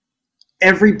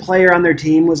 Every player on their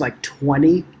team was like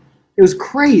 20. It was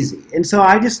crazy. And so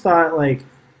I just thought, like,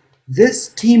 this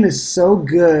team is so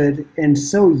good and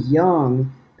so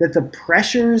young that the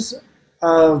pressures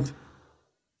of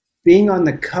being on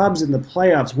the Cubs in the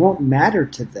playoffs won't matter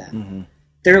to them. Mm-hmm.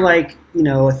 They're like, a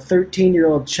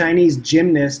 13-year-old Chinese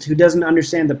gymnast who doesn't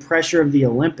understand the pressure of the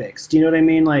Olympics. Do you know what I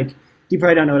mean? Like, you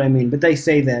probably don't know what I mean, but they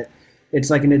say that it's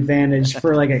like an advantage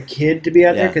for like a kid to be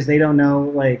out there because they don't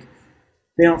know, like,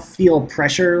 they don't feel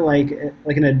pressure like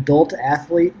an adult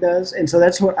athlete does. And so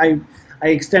that's what I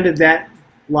extended that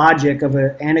logic of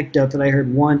an anecdote that I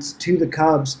heard once to the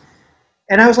Cubs.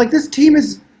 And I was like, this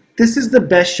is the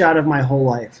best shot of my whole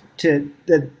life.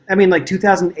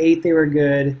 2008 they were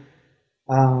good.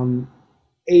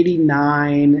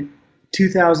 89,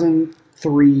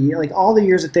 2003, like all the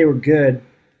years that they were good,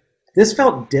 this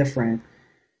felt different.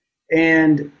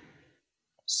 And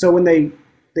so when they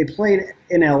played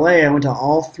in LA, I went to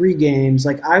all 3 games.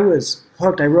 Like, I was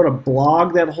hooked. I wrote a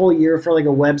blog that whole year for like a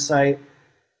website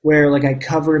where like I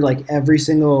covered like every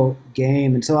single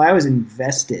game. And so I was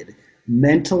invested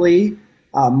mentally,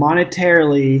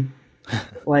 monetarily.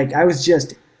 Like, I was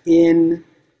just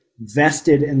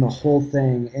invested in the whole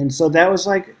thing. And so that was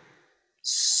like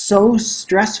so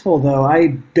stressful, though. I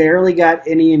barely got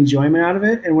any enjoyment out of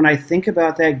it. And when I think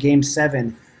about that game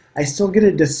 7, I still get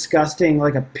a disgusting,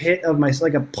 like a pit of my,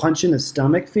 like a punch in the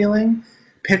stomach feeling,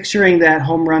 picturing that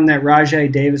home run that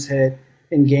Rajai Davis hit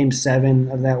in game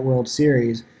 7 of that World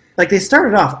Series. Like, they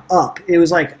started off up. It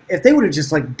was like, if they would have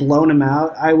just like blown him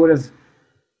out, that would have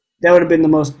been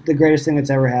the greatest thing that's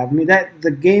ever happened to me. That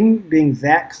the game being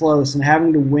that close and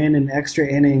having to win in extra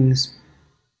innings,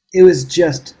 it was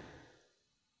just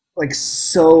like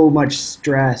so much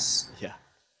stress.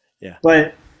 Yeah.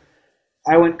 But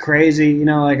I went crazy,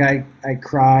 like I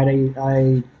cried,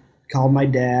 I called my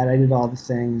dad, I did all the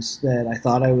things that I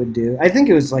thought I would do. I think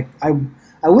it was like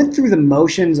I went through the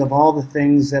motions of all the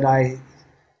things that I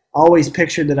always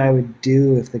pictured that I would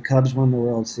do if the Cubs won the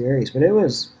World Series. But it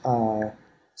was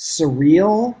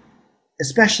surreal,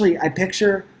 especially I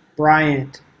picture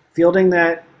Bryant fielding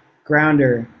that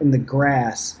grounder in the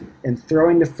grass and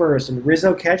throwing to first, and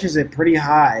Rizzo catches it pretty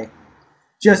high.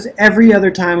 Just every other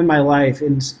time in my life,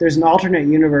 and there's an alternate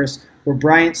universe where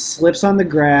Bryant slips on the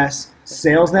grass,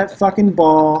 sails that fucking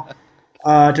ball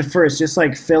to first, just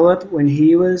like Phillip when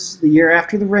he was the year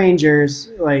after the Rangers.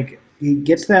 Like, he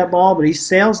gets that ball, but he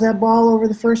sails that ball over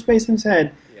the first baseman's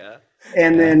head. Yeah.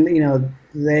 And then,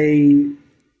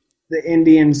 the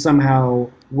Indians somehow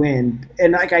win.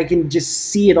 And like, I can just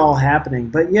see it all happening.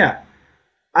 But yeah,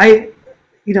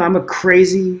 I'm a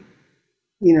crazy,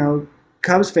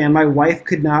 Cubs fan. My wife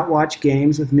could not watch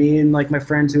games with me and like my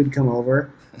friends who would come over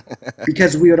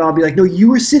because we would all be like, no, you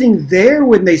were sitting there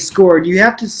when they scored. You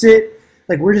have to sit,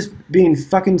 like, we're just being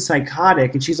fucking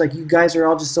psychotic. And she's like, you guys are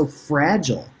all just so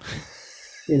fragile.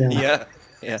 Yeah.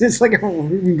 It's like a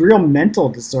real mental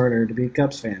disorder to be a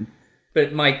Cubs fan.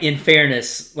 But Mike, in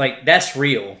fairness, like, that's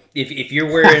real. If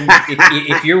you're wearing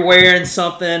if you're wearing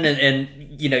something and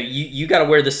you got to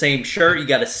wear the same shirt, you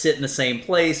got to sit in the same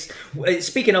place.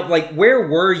 Speaking of, like, where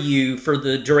were you for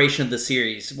the duration of the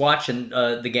series watching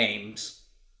the games?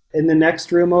 In the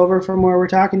next room over from where we're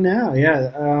talking now.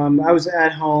 Yeah, I was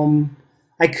at home.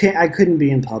 I couldn't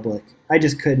be in public. I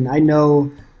just couldn't. I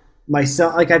know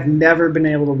myself. Like, I've never been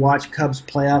able to watch Cubs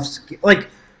playoffs. Like,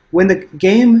 when the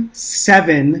game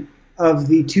 7 of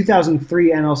the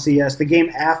 2003 NLCS, the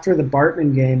game after the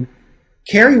Bartman game,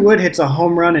 Kerry Wood hits a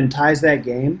home run and ties that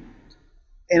game.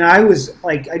 And I was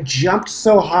like, I jumped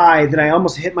so high that I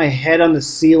almost hit my head on the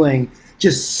ceiling,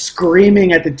 just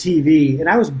screaming at the TV. And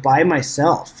I was by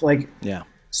myself. Like, yeah.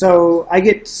 So I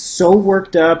get so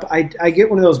worked up. I get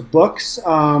one of those books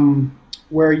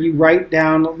where you write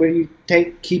down, where you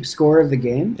keep score of the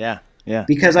game. Yeah.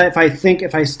 Because if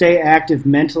I stay active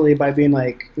mentally by being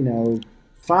like,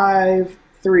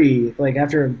 5-3, like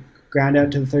after a ground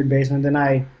out to the third baseman, then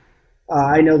I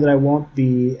know that I won't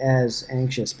be as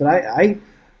anxious. But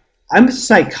I'm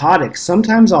psychotic.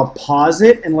 Sometimes I'll pause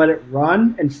it and let it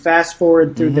run and fast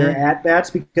forward through their at bats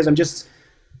because I'm just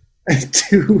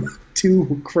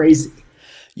too crazy.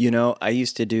 I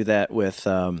used to do that with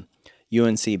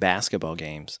UNC basketball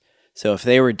games. So if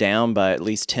they were down by at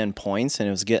least 10 points and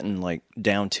it was getting like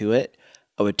down to it,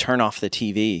 I would turn off the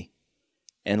TV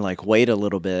and like wait a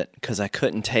little bit because I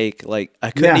couldn't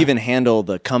even handle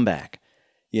the comeback,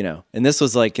 And this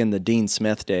was like in the Dean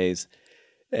Smith days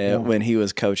when he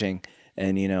was coaching.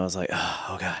 And, I was like,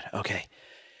 oh God, okay.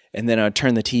 And then I'd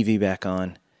turn the TV back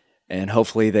on and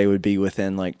hopefully they would be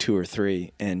within like 2 or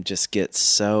 3 and you just get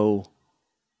so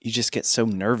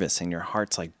nervous and your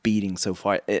heart's like beating so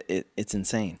far. It's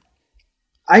insane.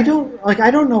 I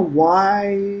don't know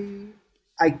why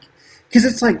because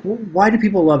it's like, why do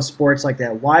people love sports like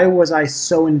that? Why was I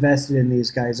so invested in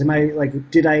these guys?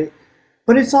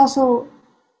 But it's also,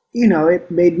 it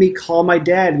made me call my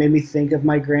dad, it made me think of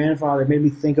my grandfather, it made me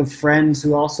think of friends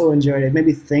who also enjoyed it. It made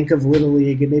me think of Little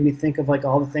League. It made me think of like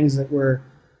all the things that we're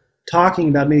talking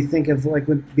about. It made me think of like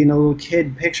being a little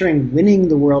kid, picturing winning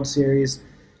the World Series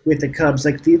with the Cubs.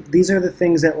 Like these are the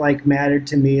things that like mattered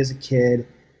to me as a kid.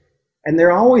 And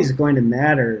they're always going to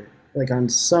matter, like on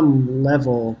some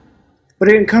level, but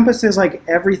it encompasses like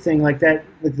everything, like that,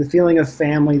 like the feeling of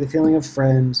family, the feeling of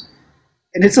friends,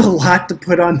 and it's a lot to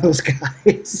put on those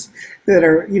guys that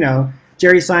are,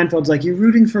 Jerry Seinfeld's like, you're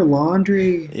rooting for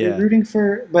laundry, you're rooting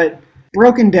for, but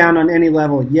broken down on any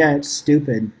level, yeah, it's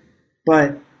stupid,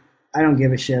 but I don't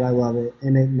give a shit. I love it,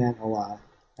 and it meant a lot.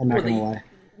 I'm not gonna lie,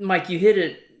 Mike. You hit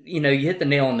it. You hit the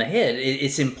nail on the head.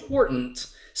 It's important.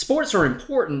 Sports are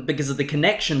important because of the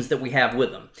connections that we have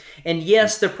with them. And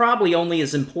yes, they're probably only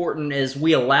as important as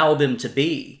we allow them to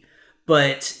be.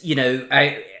 But,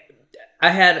 I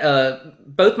had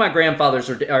both my grandfathers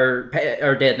are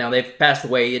dead now. They've passed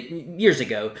away years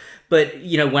ago. But,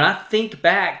 when I think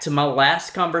back to my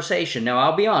last conversation, now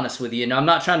I'll be honest with you, and I'm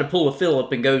not trying to pull a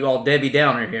Phillip and go all Debbie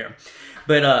Downer here.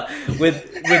 But with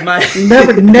my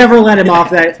never let him off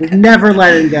that. Never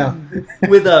let him go.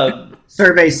 With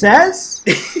survey says.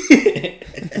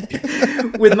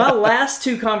 With my last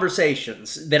 2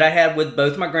 conversations that I had with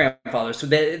both my grandfathers, so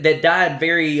that died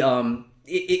very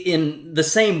in the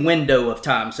same window of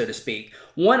time, so to speak.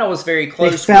 One I was very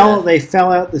close. They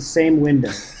fell out the same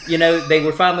window. They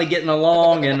were finally getting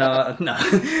along, and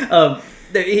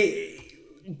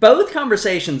both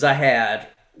conversations I had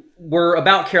were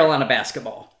about Carolina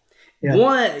basketball. Yeah.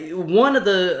 One of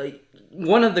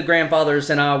the grandfathers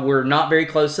and I were not very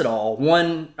close at all.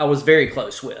 One I was very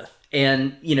close with.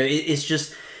 And, it's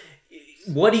just,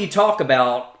 what do you talk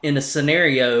about in a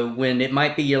scenario when it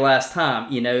might be your last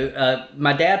time?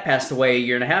 My dad passed away 1.5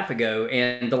 years ago,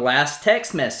 and the last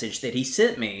text message that he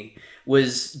sent me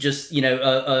was just,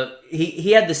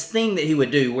 he had this thing that he would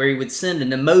do where he would send an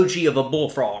emoji of a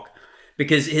bullfrog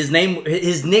because his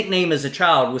nickname as a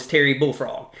child was Terry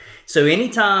Bullfrog. So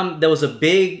anytime there was a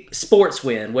big sports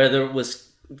win, whether it was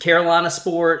Carolina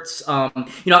sports, I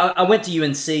went to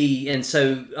UNC, and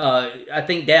so I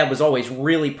think Dad was always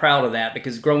really proud of that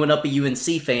because growing up a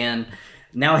UNC fan,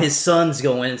 now his son's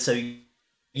going, so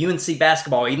UNC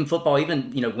basketball, even football,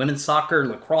 even women's soccer,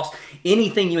 lacrosse,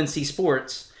 anything UNC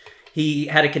sports, he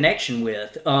had a connection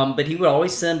with. But he would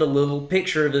always send a little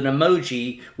picture of an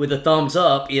emoji with a thumbs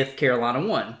up if Carolina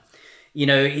won.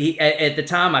 He at the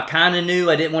time I kind of knew,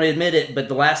 I didn't want to admit it, but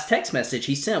the last text message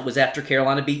he sent was after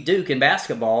Carolina beat Duke in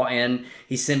basketball, and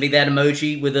he sent me that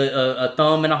emoji with a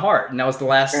thumb and a heart, and that was the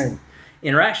last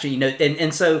interaction.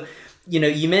 And so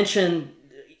you mentioned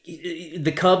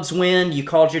the Cubs win. You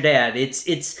called your dad.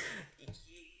 It's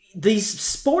these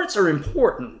sports are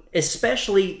important,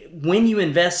 especially when you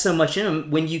invest so much in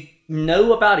them. When you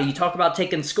know about it, you talk about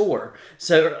taking score,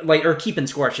 or keeping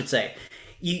score, I should say.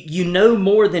 You know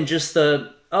more than just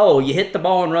you hit the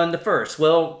ball and run to first.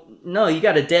 Well, no, you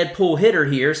got a dead pull hitter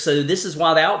here, so this is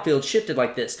why the outfield shifted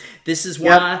like this. This is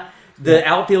why the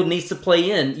outfield needs to play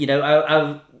in.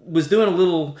 I was doing a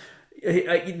little.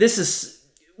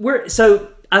 So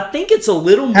I think it's a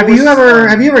little more. Have you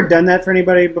ever done that for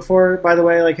anybody before? By the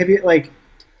way,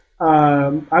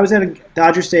 I was at a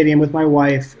Dodger Stadium with my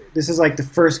wife. This is like the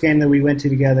first game that we went to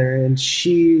together, and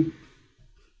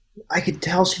I could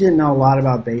tell she didn't know a lot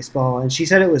about baseball, and she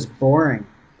said it was boring.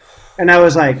 And I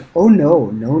was like, oh, no.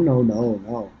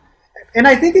 And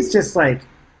I think it's just like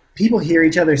people hear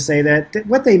each other say that.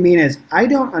 What they mean is, I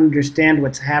don't understand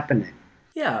what's happening.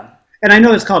 Yeah. And I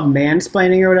know it's called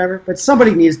mansplaining or whatever, but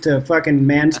somebody needs to fucking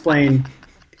mansplain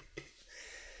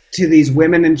to these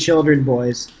women and children,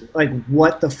 boys, like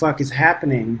what the fuck is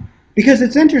happening, because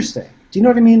it's interesting. Do you know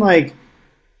what I mean? Like,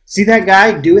 see that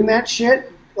guy doing that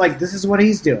shit? Like, this is what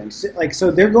he's doing. Like, so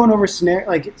they're going over scenario,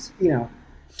 like, it's, you know,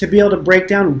 to be able to break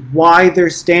down why they're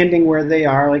standing where they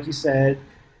are, like you said.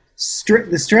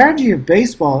 The strategy of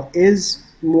baseball is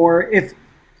more,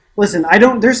 listen,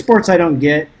 there's sports I don't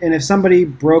get, and if somebody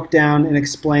broke down and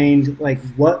explained, like,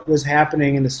 what was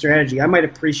happening in the strategy, I might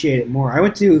appreciate it more.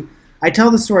 I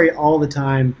tell the story all the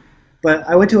time, but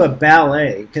I went to a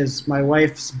ballet because my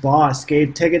wife's boss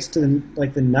gave tickets to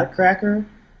the Nutcracker,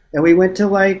 and we went to,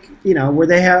 like, you know, where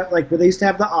they used to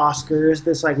have the Oscars,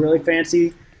 this like really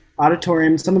fancy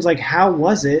auditorium. Someone's like, "How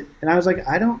was it?" And I was like,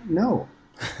 "I don't know.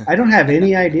 I don't have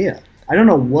any idea. I don't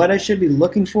know what I should be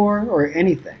looking for or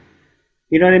anything."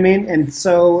 You know what I mean? And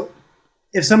so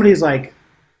if somebody's like,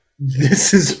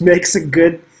 "This makes a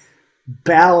good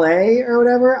ballet," or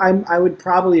whatever, I would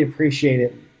probably appreciate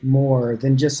it more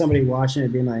than just somebody watching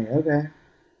it being like, "Okay,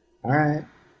 all right."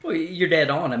 Well, you're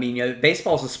dead on. I mean, you know,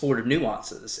 baseball's a sport of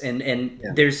nuances, and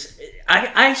Yeah.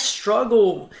 I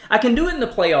struggle. I can do it in the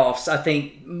playoffs, I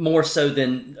think, more so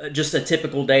than just a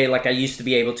typical day like I used to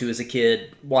be able to as a kid,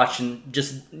 watching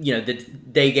just, you know, the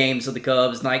day games of the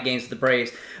Cubs, night games of the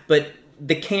Braves. But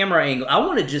the camera angle, I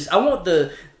want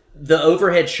the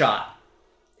overhead shot.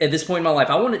 At this point in my life,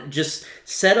 I want to just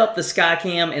set up the sky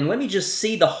cam and let me just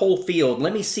see the whole field.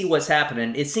 Let me see what's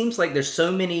happening. It seems like there's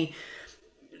so many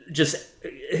just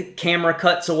camera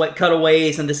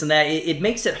cutaways and this and that. It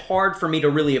makes it hard for me to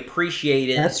really appreciate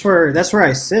it. That's where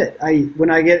I sit. When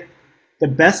I get the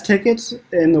best tickets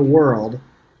in the world,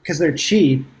 because they're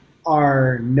cheap,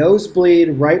 are nosebleed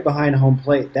right behind home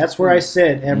plate. That's where I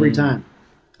sit every time.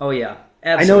 Oh yeah,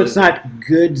 absolutely. I know it's not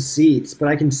good seats, but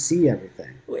I can see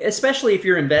everything. Especially if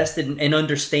you're invested and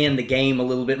understand the game a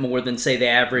little bit more than, say, the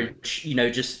average, you know,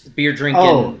 just beer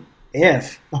drinking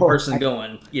person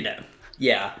going, you know.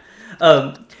 Yeah.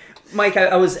 Mike,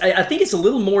 I think it's a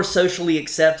little more socially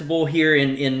acceptable here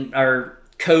in our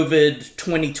COVID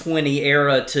 2020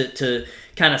 era to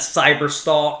kind of cyber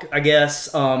stalk, I guess,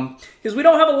 because we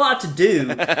don't have a lot to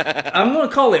do. I'm going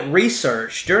to call it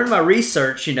research. During my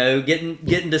research, you know,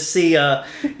 getting to see,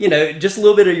 you know, just a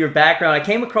little bit of your background, I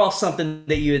came across something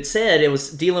that you had said. It was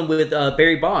dealing with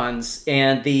Barry Bonds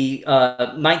and the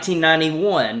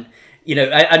 1991. You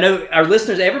know, I know our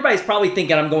listeners, everybody's probably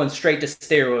thinking I'm going straight to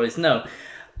steroids. No.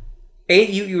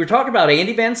 You were talking about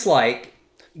Andy Van Slyke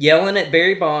yelling at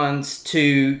Barry Bonds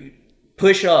to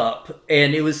push up,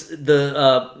 and it was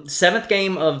the 7th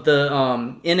game of the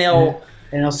NL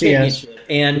Championship.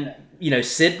 And, you know,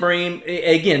 Sid Bream,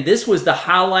 again, this was the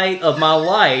highlight of my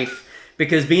life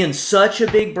because being such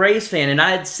a big Braves fan, and I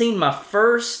had seen my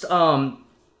first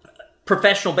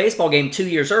professional baseball game 2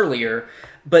 years earlier,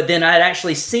 but then I had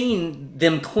actually seen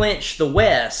them clinch the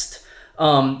West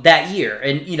that year.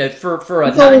 And, you know, for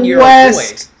a 9-year-old boy.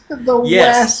 The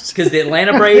West. Because the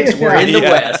Atlanta Braves were in the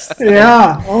West.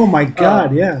 Yeah. Oh, my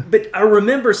God, yeah. But I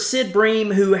remember Sid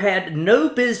Bream, who had no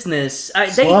business.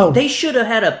 They should have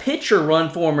had a pitcher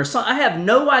run for him or something. I have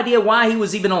no idea why he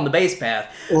was even on the base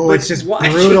path. Oh, it's just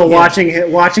brutal watching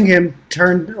him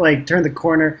turn the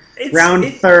corner,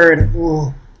 third.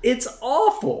 Ooh. It's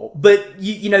awful, but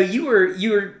you know you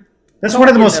were. That's one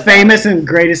of the most famous and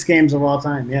greatest games of all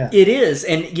time. Yeah, it is,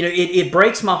 and you know it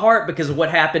breaks my heart because of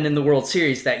what happened in the World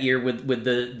Series that year with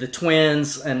the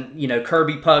Twins and, you know,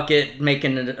 Kirby Puckett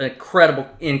making an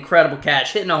incredible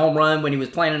catch, hitting a home run when he was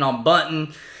planning on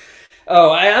bunting.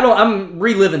 Oh, I'm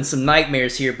reliving some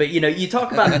nightmares here, but you know, you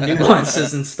talk about the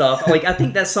nuances and stuff. Like, I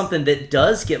think that's something that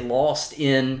does get lost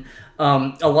in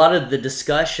a lot of the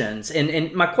discussions.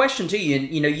 And my question to you,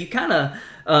 you know, you kind of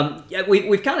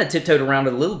we've kind of tiptoed around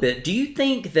it a little bit. Do you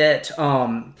think that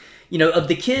you know, of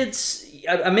the kids,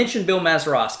 I mentioned Bill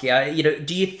Mazeroski. You know,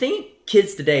 do you think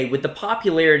kids today, with the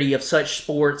popularity of such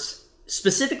sports,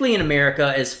 specifically in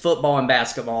America, as football and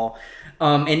basketball,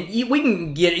 and we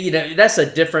can get, you know, that's a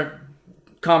different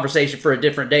conversation for a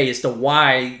different day as to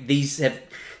why these have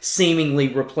seemingly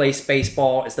replaced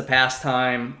baseball as the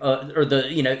pastime, or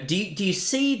the, you know, do you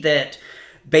see that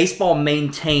baseball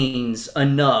maintains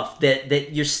enough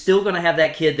that you're still going to have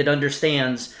that kid that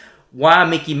understands why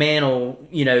Mickey Mantle,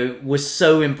 you know, was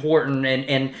so important,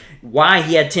 and why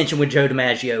he had tension with Joe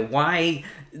DiMaggio, why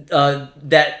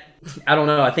that, I don't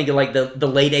know, I think of like the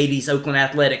late 80s Oakland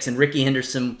Athletics and Ricky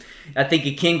Henderson. I think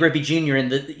of Ken Griffey Jr.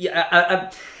 and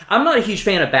I'm not a huge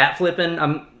fan of bat flipping.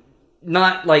 I'm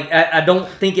not like, I don't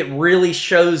think it really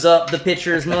shows up the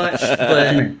pitcher as much.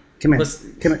 But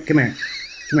come here.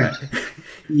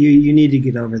 You need to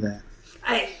get over that.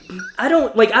 I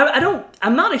don't like. I don't.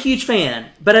 I'm not a huge fan,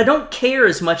 but I don't care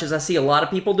as much as I see a lot of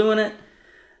people doing it.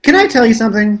 Can I tell you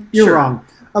something? You're Sure. wrong.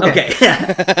 Okay.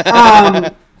 Okay.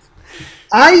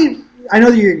 I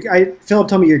know that Philip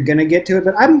told me you're gonna get to it,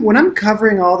 but when I'm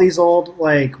covering all these old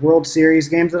like World Series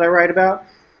games that I write about,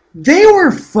 they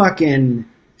were fucking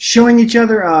showing each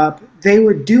other up. They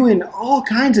were doing all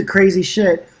kinds of crazy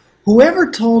shit.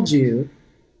 Whoever told you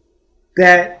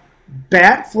that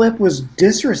bat flip was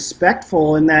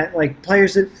disrespectful and that like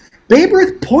players that Babe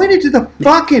Ruth pointed to the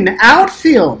fucking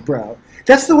outfield, bro.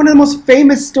 That's one of the most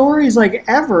famous stories like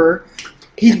ever.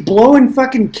 He's blowing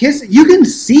fucking kisses. You can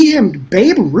see him,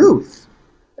 Babe Ruth.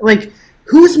 Like,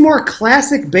 who's more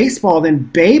classic baseball than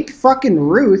Babe fucking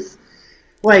Ruth?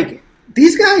 Like,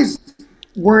 these guys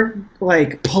weren't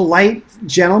like polite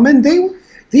gentlemen.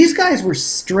 These guys were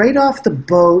straight off the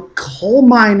boat, coal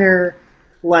miner,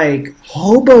 like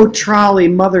hobo trolley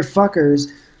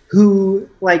motherfuckers who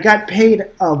like got paid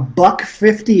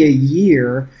 $1.50 a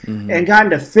year and got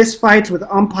into fistfights with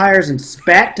umpires and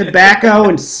spat tobacco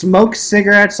and smoked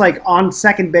cigarettes like on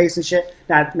second base and shit.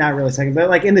 Not really second, but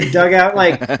like in the dugout.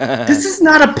 Like this is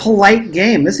not a polite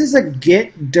game. This is a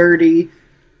get dirty,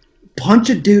 punch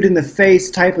a dude in the face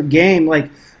type of game.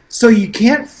 Like so you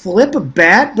can't flip a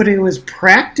bat, but it was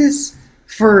practice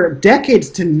for decades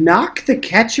to knock the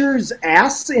catcher's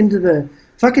ass into the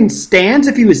fucking stands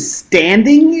if he was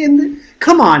standing in the...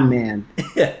 Come on, man.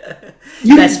 If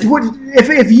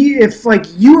like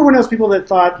you were one of those people that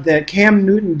thought that Cam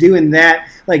Newton doing that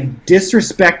like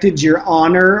disrespected your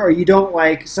honor, or you don't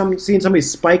like seeing somebody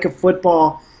spike a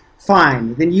football,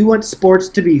 fine. Then you want sports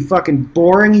to be fucking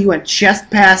boring. You want chest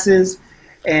passes,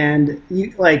 and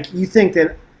you think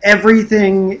that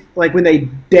everything, like when they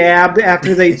dab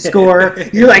after they score,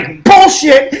 you're like,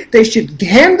 bullshit! They should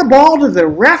hand the ball to the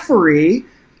referee.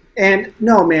 And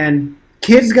no, man,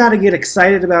 kids got to get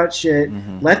excited about shit.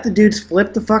 Let the dudes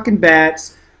flip the fucking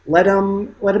bats. Let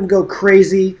them go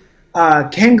crazy.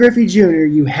 Ken Griffey Jr.,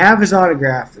 you have his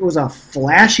autograph. It was a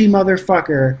flashy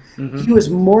motherfucker. He was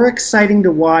more exciting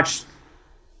to watch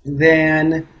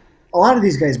than a lot of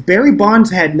these guys. Barry Bonds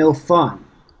had no fun.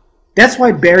 That's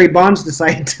why Barry Bonds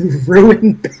decided to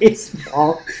ruin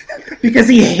baseball, because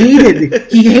he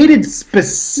hated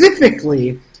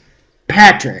specifically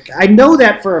Patrick. I know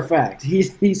that for a fact.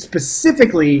 He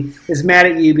specifically is mad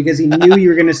at you because he knew you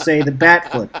were going to say the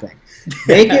bat flip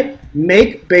thing.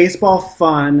 Make baseball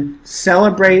fun.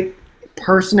 Celebrate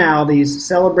personalities.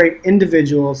 Celebrate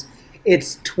individuals.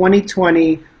 It's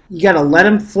 2020. You got to let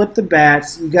them flip the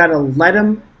bats. You got to let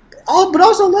them... Oh, but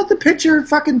also let the pitcher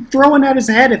fucking throwing at his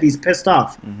head if he's pissed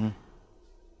off.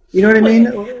 You know what I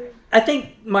mean? I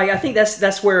think, Mike. I think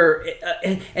that's where,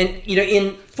 and you know,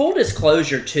 in full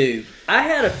disclosure too, I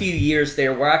had a few years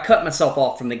there where I cut myself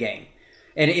off from the game,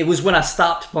 and it was when I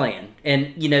stopped playing.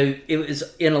 And you know, it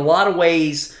was in a lot of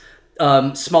ways,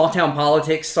 small town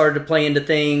politics started to play into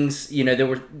things. You know,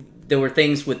 there were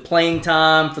things with playing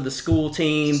time for the school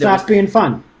team. Stopped being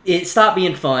fun. It stopped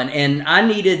being fun, and I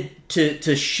needed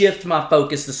to shift my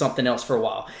focus to something else for a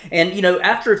while. And you know,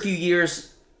 after a few years.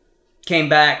 Came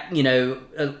back, you know,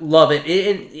 love it.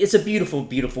 It's a beautiful,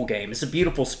 beautiful game. It's a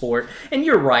beautiful sport. And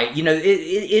you're right, you know,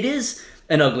 it is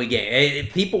an ugly game.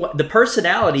 The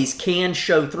personalities can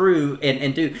show through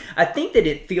and do. I think that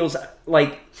it feels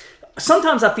like,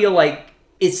 sometimes I feel like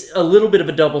it's a little bit of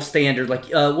a double standard. Like,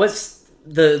 what's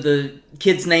the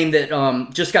kid's name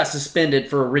that just got suspended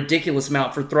for a ridiculous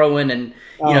amount for throwing and,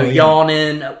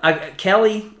 yawning?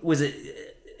 Kelly, was it?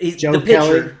 Joe the pitcher.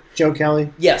 Kelly. Joe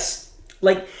Kelly. Yes.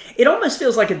 Like, it almost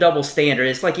feels like a double standard.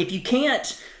 It's like if you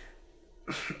can't,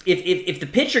 if the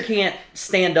pitcher can't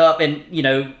stand up, and you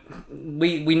know,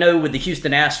 we know with the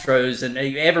Houston Astros, and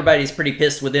everybody's pretty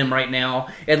pissed with them right now.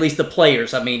 At least the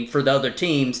players. I mean, for the other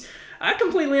teams, I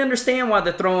completely understand why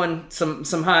they're throwing some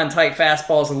high and tight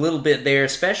fastballs a little bit there,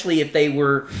 especially if they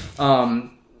were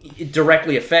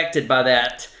directly affected by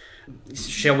that.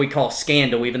 Shall we call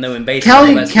scandal? Even though in baseball,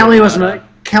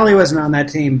 Kelly wasn't on that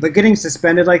team, but getting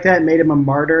suspended like that made him a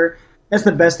martyr. That's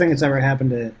the best thing that's ever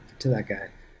happened to that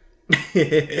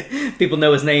guy. People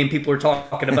know his name. People are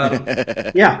talking about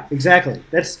him. Yeah, exactly.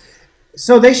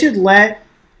 So they should let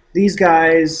these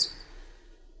guys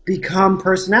become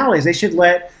personalities. They should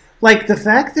let, like, the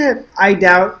fact that I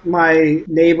doubt my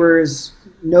neighbors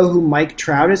know who Mike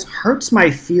Trout is hurts my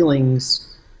feelings.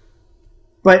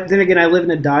 But then again, I live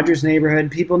in a Dodgers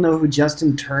neighborhood. People know who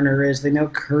Justin Turner is. They know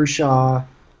Kershaw.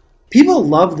 People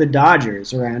love the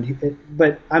Dodgers around here.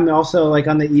 But I'm also like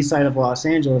on the east side of Los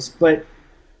Angeles. But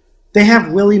they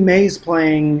have Willie Mays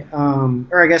playing,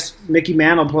 or I guess Mickey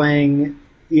Mantle playing,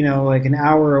 you know, like an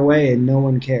hour away, and no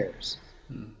one cares.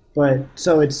 But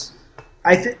so it's,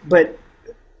 but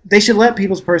they should let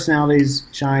people's personalities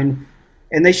shine,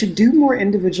 and they should do more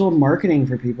individual marketing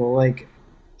for people. Like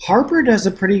Harper does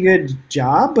a pretty good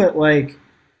job, but like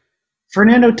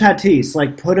Fernando Tatis,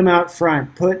 like put him out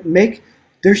front,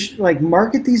 like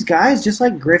market these guys just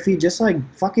like Griffey, just like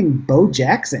fucking Bo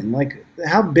Jackson. Like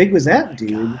how big was that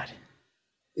dude? God.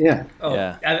 Yeah. Oh,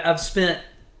 Yeah. I've spent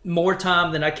more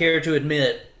time than I care to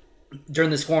admit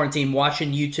during this quarantine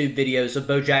watching YouTube videos of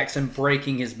Bo Jackson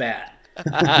breaking his bat.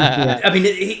 Yeah. I mean,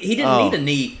 he didn't need a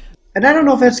knee. And I don't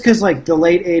know if that's because like the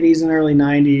late '80s and early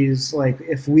 '90s, like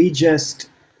if we just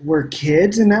were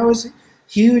kids and that was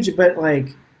huge, but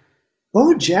like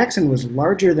Bo Jackson was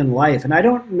larger than life, and I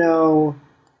don't know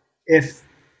if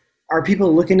are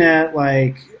people looking at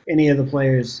like any of the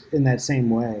players in that same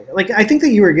way. Like I think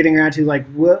that you were getting around to like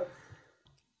what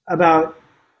about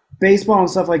baseball and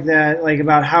stuff like that, like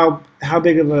about how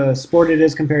big of a sport it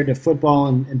is compared to football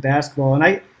and basketball.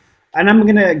 And I'm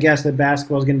gonna guess that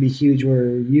basketball is gonna be huge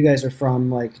where you guys are from,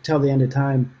 like till the end of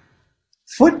time.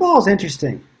 Football is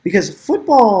interesting because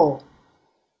football,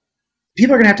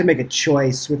 people are gonna have to make a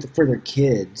choice for their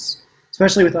kids,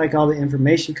 especially with like all the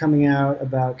information coming out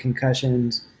about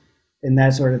concussions and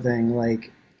that sort of thing.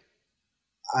 Like,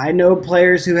 I know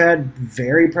players who had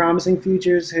very promising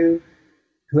futures who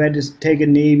had to take a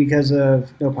knee because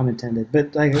of, no pun intended,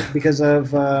 but like because of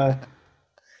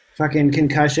fucking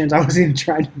concussions. I wasn't even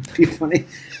trying to be funny,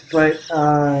 but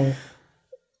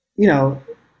you know,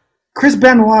 Chris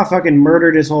Benoit fucking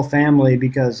murdered his whole family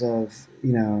because of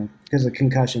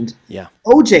concussions. Yeah.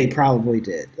 OJ probably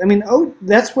did. I mean,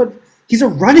 he's a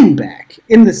running back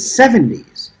in the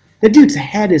 70s. That dude's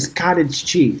head is cottage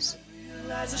cheese.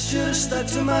 I should have stuck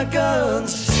to my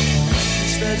guns.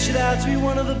 Instead, should have to be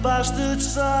one of the bastard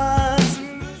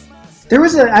sons. There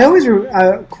was I always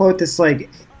quote this like,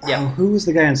 Yeah. who was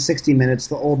the guy on 60 Minutes?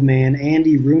 The old man,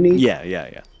 Andy Rooney. Yeah.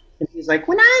 And he's like,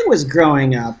 when I was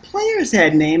growing up, players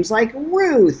had names like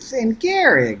Ruth and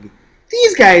Gehrig.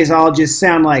 These guys all just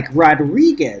sound like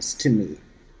Rodriguez to me.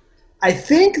 I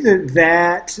think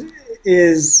that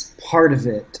is part of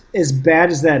it, as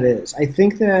bad as that is. I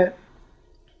think that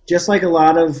just like a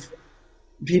lot of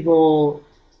people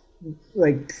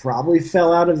like probably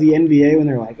fell out of the NBA when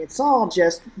they're like, it's all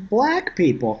just black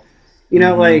people. You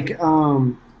know, like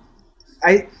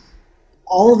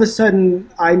all of a sudden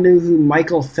I knew who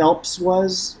Michael Phelps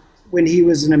was when he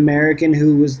was an American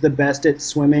who was the best at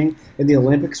swimming and the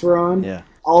Olympics were on. Yeah.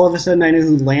 All of a sudden I knew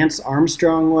who Lance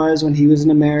Armstrong was when he was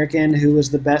an American who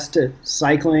was the best at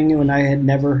cycling, when I had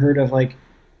never heard of like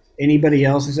anybody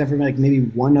else except for like maybe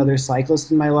one other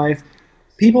cyclist in my life.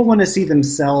 People want to see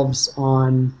themselves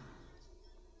on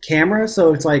camera,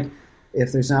 so it's like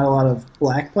if there's not a lot of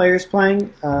black players playing,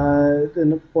 then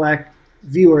the black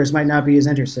viewers might not be as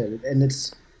interested. And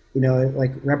it's, you know,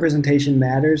 like representation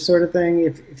matters sort of thing.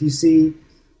 If you see,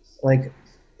 like,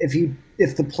 if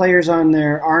the players on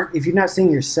there aren't, if you're not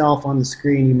seeing yourself on the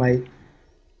screen, you might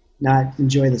not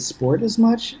enjoy the sport as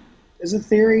much. Is a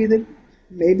theory that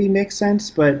maybe makes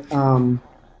sense, but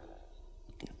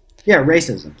yeah,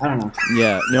 racism. I don't know.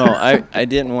 Yeah, no, I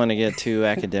didn't want to get too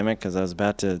academic because I was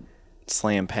about to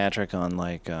slam Patrick on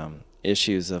like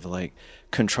issues of like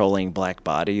controlling black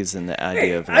bodies and the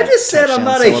idea of. I just said I'm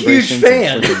not a huge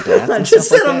fan. I just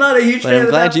said I'm not a huge fan. I'm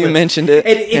glad you mentioned it.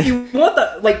 And if you want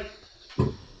the like.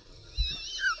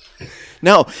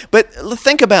 No, but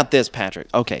think about this, Patrick.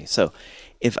 Okay, so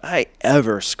if I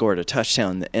ever scored a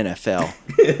touchdown in the NFL,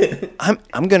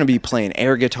 I'm going to be playing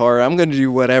air guitar. I'm going to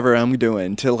do whatever I'm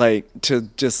doing to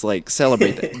just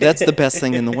celebrate that. That's the best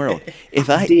thing in the world. If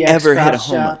I DX ever hit a cross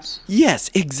home run, shots. yes,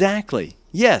 exactly.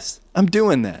 Yes, I'm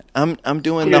doing that. I'm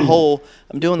doing Dude, the whole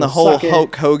suck it.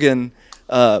 Hulk Hogan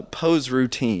pose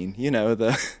routine. You know,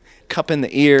 the cup in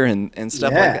the ear and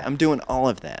stuff like Yeah. that. I'm doing all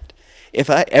of that. If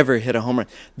I ever hit a home run,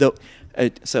 though.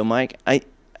 So Mike,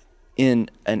 in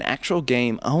an actual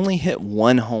game, I only hit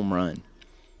one home run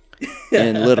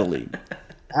in Little League.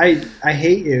 I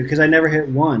hate you because I never hit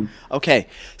one. Okay,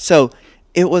 so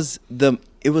it was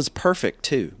perfect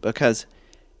too because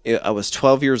I was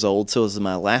 12 years old, so it was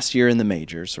my last year in the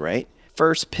majors, right?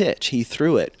 First pitch, he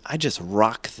threw it. I just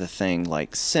rocked the thing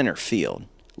like center field,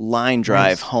 line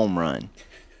drive, Nice. home run.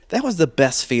 That was the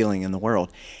best feeling in the world.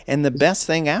 And the best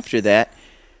thing after that,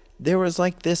 there was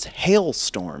like this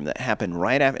hailstorm that happened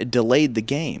right after. It delayed the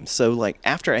game. So like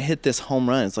after I hit this home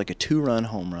run, it's like a 2-run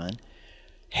home run.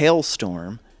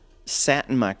 Hailstorm, sat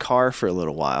in my car for a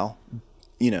little while,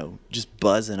 you know, just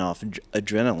buzzing off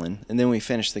adrenaline, and then we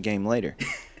finished the game later.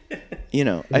 You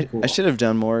know, Cool. I should have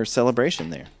done more celebration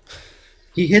there.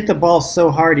 He hit the ball so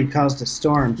hard he caused a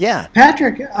storm. Yeah.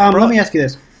 Patrick, let me ask you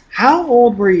this. How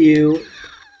old were you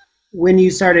when you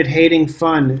started hating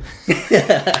fun?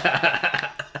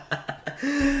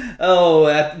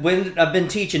 When I've been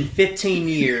teaching 15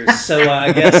 years, so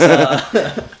I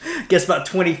guess guess about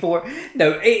 24.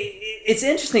 No, it's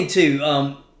interesting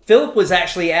too. Philip was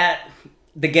actually at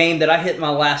the game that I hit my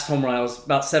last home run. I was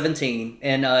about 17,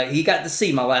 and he got to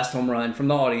see my last home run from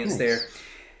the audience there.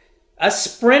 I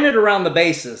sprinted around the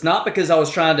bases, not because I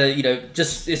was trying to,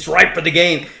 just it's right for the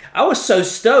game. I was so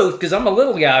stoked because I'm a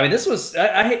little guy. I mean, this was,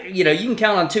 you can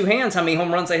count on two hands how many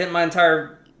home runs I hit in my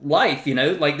entire life.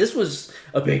 Like this was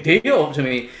a big deal to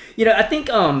me. I think,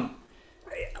 and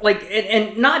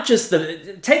not just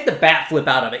take the bat flip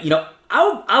out of it.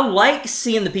 I like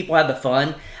seeing the people have the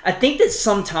fun. I think that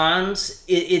sometimes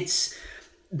it's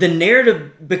the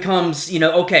narrative becomes,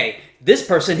 okay, this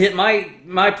person hit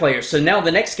my player, so now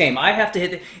the next game I have to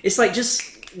hit. It's like,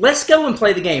 just let's go and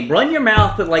play the game. Run your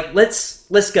mouth, but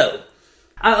let's go.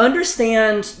 I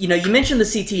understand, you mentioned the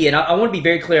CTE, and I want to be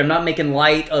very clear. I'm not making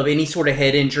light of any sort of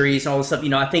head injuries and all this stuff.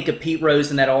 I think of Pete Rose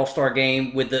in that All-Star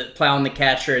game with the plowing the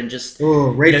catcher and just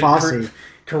Ray Fosse.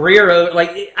 Career,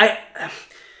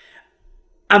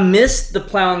 I missed the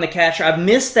plowing the catcher. I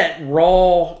missed that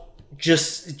raw,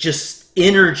 just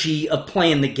energy of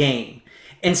playing the game.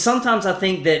 And sometimes I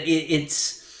think that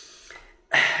it's,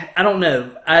 I don't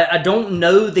know. I don't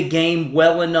know the game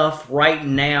well enough right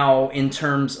now in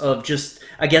terms of just,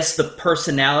 I guess, the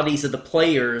personalities of the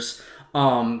players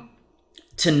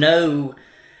to know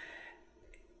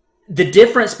the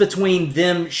difference between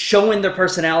them showing their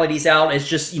personalities out as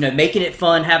just, making it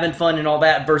fun, having fun and all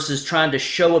that versus trying to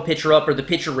show a pitcher up or the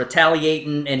pitcher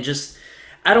retaliating and just,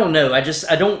 I don't know.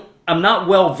 I'm not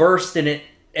well versed in it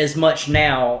as much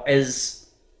now as,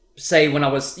 say, when I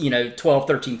was, 12,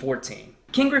 13, 14.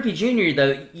 Ken Griffey Jr.,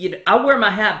 though, I wear my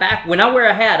hat back. When I wear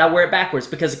a hat, I wear it backwards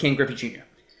because of Ken Griffey Jr.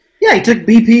 Yeah, he took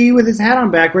BP with his hat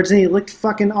on backwards and he looked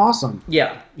fucking awesome.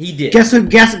 Yeah, he did. Guess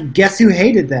who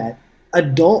hated that?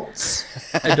 Adults.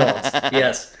 Adults,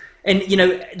 yes. And,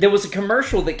 there was a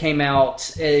commercial that came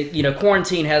out.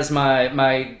 Quarantine has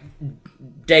my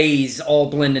days all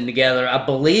blending together. I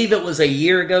believe it was a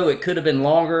year ago. It could have been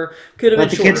longer. Could have been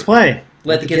shorter. Let the kids play.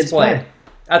 Let the kids play.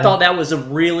 I thought that was a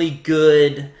really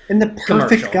good and the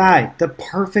perfect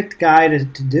guy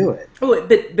to do it. Oh,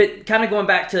 but kind of going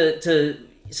back to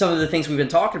some of the things we've been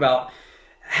talking about,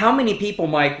 how many people,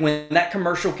 Mike, when that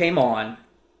commercial came on,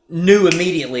 knew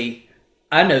immediately,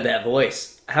 I know that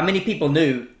voice. How many people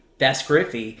knew that's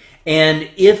Griffey? And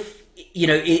if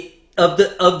of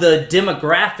the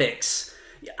demographics,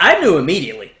 I knew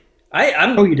immediately.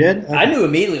 You did? Okay. I knew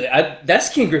immediately. That's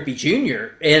Ken Griffey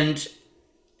Jr. And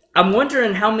I'm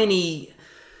wondering how many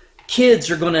kids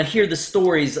are going to hear the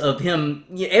stories of him.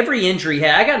 Every injury he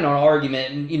had. I got in an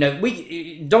argument, and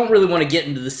we don't really want to get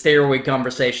into the steroid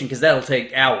conversation because that'll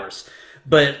take hours.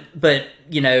 But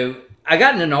I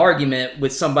got in an argument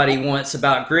with somebody once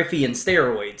about Griffey and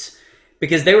steroids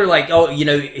because they were like, oh,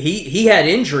 he had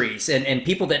injuries and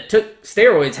people that took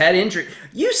steroids had injuries.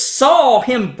 You saw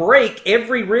him break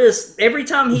every wrist every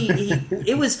time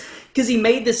it was because he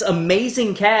made this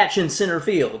amazing catch in center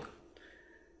field.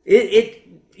 I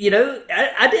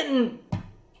didn't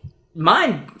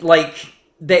mind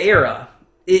the era.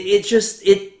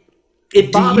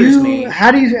 It bothers me.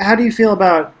 How do you feel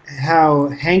about how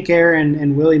Hank Aaron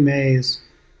and Willie Mays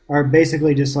are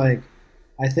basically just like,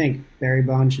 I think Barry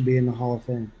Bonds should be in the Hall of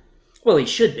Fame? Well, he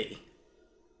should be.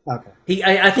 Okay.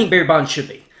 I think Barry Bonds should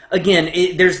be. Again,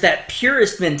 there's that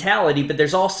purist mentality, but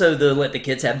there's also the let the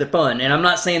kids have the fun. And I'm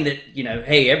not saying that,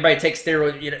 hey, everybody takes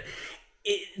steroids.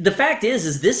 The fact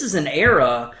is this is an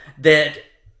era that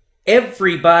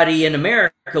everybody in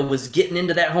America was getting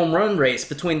into that home run race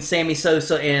between Sammy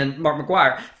Sosa and Mark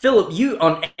McGwire. Philip, you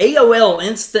on AOL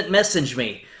instant message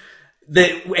me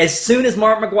that as soon as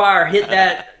Mark McGwire hit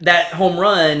that home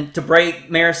run to break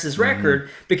Maris's record,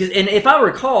 because if I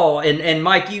recall, and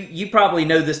Mike, you probably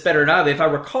know this better than I do. If I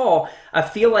recall, I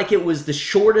feel like it was the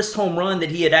shortest home run that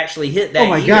he had actually hit that year.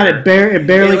 Oh my God! It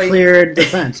barely cleared the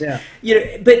fence. Yeah.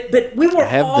 But we were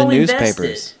all the invested.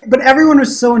 Newspapers. But everyone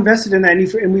was so invested in that,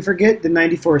 and we forget the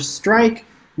 '94 strike.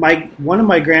 One of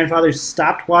my grandfathers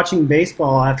stopped watching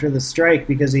baseball after the strike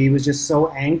because he was just so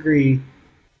angry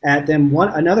at them.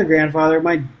 Another grandfather of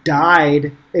mine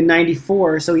died in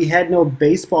 '94, so he had no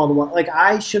baseball to watch.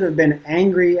 I should have been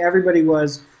angry. Everybody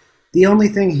was. The only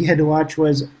thing he had to watch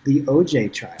was the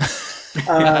OJ trial.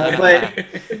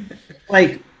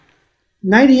 But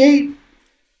 '98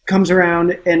 comes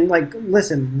around and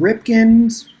listen,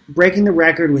 Ripken's breaking the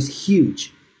record was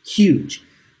huge.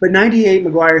 But '98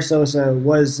 McGwire Sosa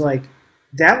was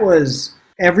that was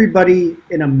everybody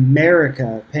in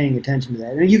America paying attention to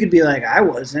that. And you could be like, I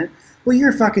wasn't. Well, you're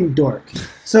a fucking dork.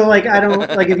 So like, I don't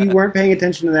like if you weren't paying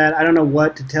attention to that. I don't know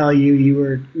what to tell you.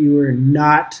 You were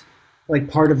not like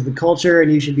part of the culture,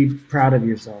 and you should be proud of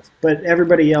yourself. But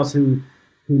everybody else who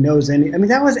knows any, I mean,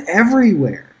 that was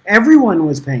everywhere. Everyone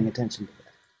was paying attention to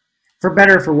that. For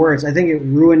better or for worse, I think it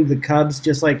ruined the Cubs.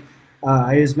 Just like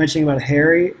I was mentioning about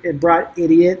Harry, it brought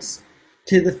idiots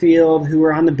to the field who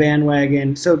were on the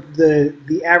bandwagon. So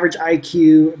the average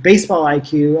IQ, baseball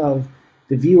IQ of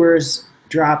the viewers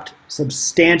dropped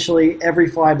substantially. Every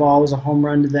fly ball was a home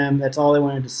run to them. That's all they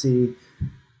wanted to see.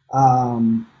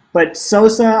 But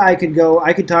Sosa, I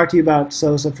could talk to you about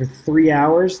Sosa for 3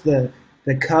 hours. The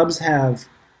Cubs have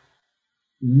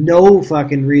no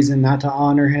fucking reason not to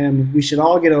honor him. We should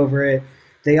all get over it.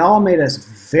 They all made us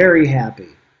very happy.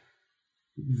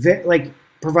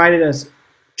 Provided us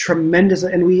tremendous,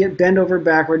 and we bend over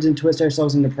backwards and twist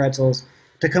ourselves into pretzels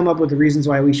to come up with the reasons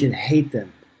why we should hate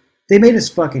them. They made us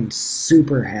fucking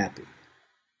super happy.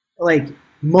 Like,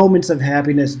 moments of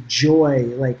happiness, joy,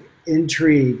 like,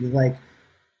 intrigue. Like,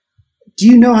 do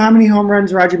you know how many home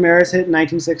runs Roger Maris hit in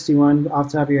 1961 off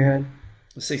the top of your head?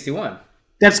 61.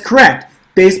 That's correct.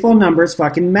 Baseball numbers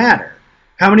fucking matter.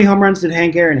 How many home runs did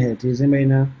Hank Aaron hit? Does anybody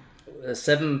know?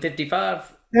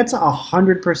 755. That's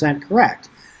 100% correct.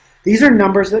 These are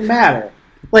numbers that matter.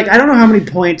 Like, I don't know how many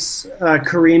points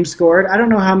Kareem scored. I don't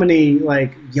know how many,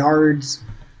 like, yards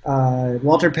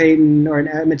Walter Payton or an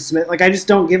Emmitt Smith. Like, I just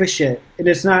don't give a shit. And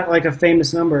it's not, like, a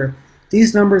famous number.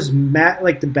 These numbers,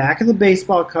 like, the back of the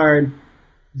baseball card,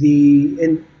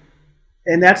 and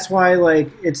that's why, like,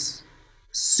 it's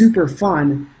super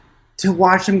fun to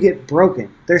watch them get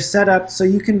broken. They're set up so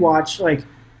you can watch, like,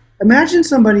 imagine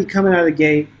somebody coming out of the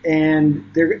gate and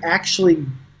they're actually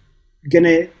going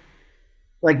to,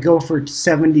 like, go for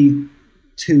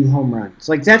 72 home runs.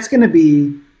 Like, that's going to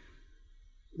be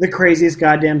the craziest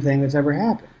goddamn thing that's ever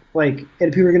happened. Like,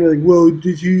 and people are going to be like, well,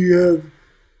 did he have...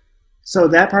 So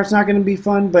that part's not going to be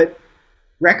fun, but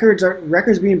records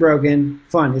being broken,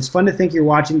 fun. It's fun to think you're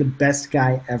watching the best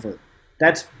guy ever.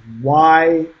 That's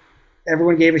why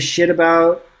everyone gave a shit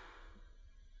about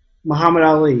Muhammad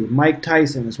Ali, Mike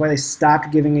Tyson. That's why they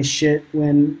stopped giving a shit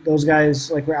when those guys,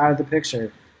 like, were out of the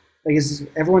picture. Like,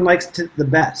 everyone likes the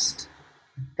best.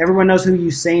 Everyone knows who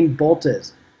Usain Bolt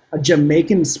is. A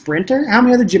Jamaican sprinter? How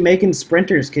many other Jamaican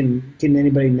sprinters can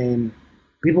anybody name?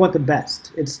 People want the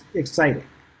best. It's exciting.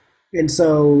 And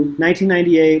so,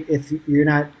 1998, if you're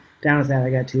not down with that, I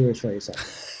got 2 words for you. So.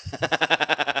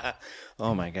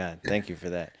 Oh, my God. Thank you for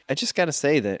that. I just got to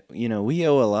say that, we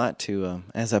owe a lot to,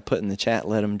 as I put in the chat,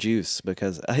 let 'em juice,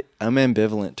 because I'm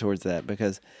ambivalent towards that,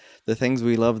 because the things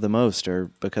we love the most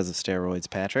are because of steroids,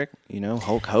 Patrick.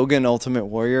 Hulk Hogan, Ultimate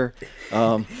Warrior.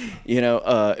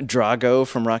 Drago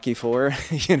from Rocky IV.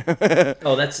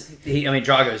 Oh,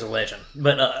 Drago's a legend.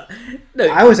 But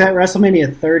no. I was at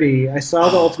WrestleMania 30. I saw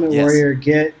the Ultimate Warrior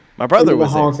get my brother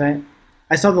was the Hall of Fame.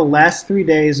 I saw the last 3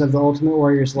 days of the Ultimate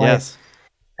Warrior's life. Yes.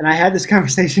 And I had this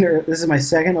conversation. This is my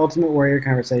second Ultimate Warrior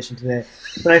conversation today.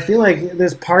 But I feel like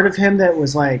there's part of him that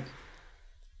was like,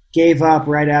 gave up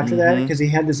right after that because he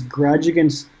had this grudge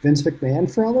against Vince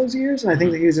McMahon for all those years. And I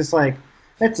think that he was just like,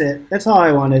 that's it. That's all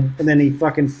I wanted. And then he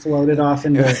fucking floated off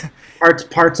into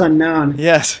parts unknown.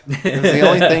 Yes. It was the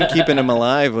only thing keeping him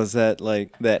alive was that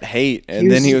hate. And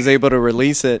then he was able to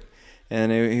release it,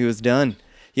 and he was done.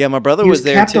 Yeah, my brother was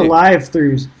there too. He was kept alive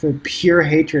through pure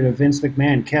hatred of Vince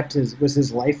McMahon. Was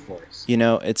his life force.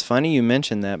 It's funny you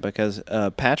mentioned that because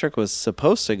Patrick was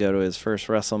supposed to go to his first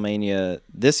WrestleMania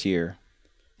this year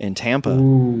in Tampa.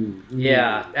 Ooh.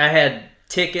 Yeah, I had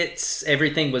tickets.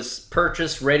 Everything was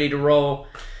purchased, ready to roll.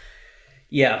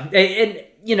 Yeah, and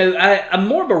I'm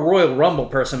more of a Royal Rumble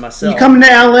person myself. You coming to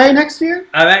LA next year?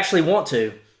 I actually want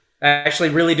to. I actually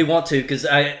really do want to, because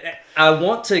I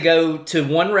want to go to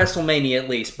one WrestleMania at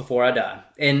least before I die.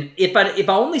 And if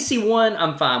I only see one,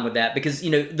 I'm fine with that, because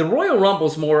the Royal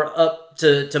Rumble's more up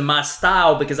to my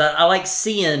style, because I like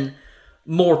seeing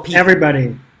more people.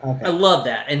 Everybody. Okay. I love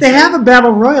that. And they have a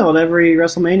battle royal at every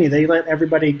WrestleMania. They let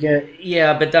everybody get...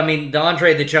 Yeah, but the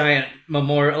Andre the Giant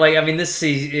Memorial... this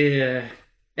season...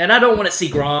 and I don't want to see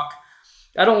Gronk.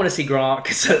 I don't want to see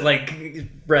Gronk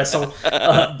wrestle.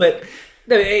 But,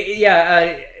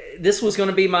 this was going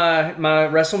to be my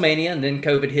WrestleMania, and then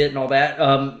COVID hit and all that.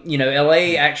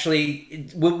 LA actually...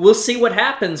 We'll see what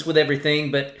happens with everything,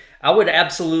 but I would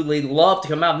absolutely love to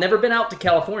come out. I've never been out to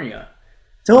California.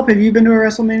 Philip, have you been to a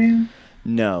WrestleMania?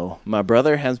 No, my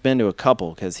brother has been to a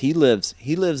couple because he lives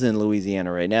in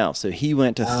Louisiana right now. So he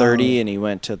went to 30 and he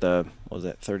went to the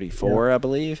 34, I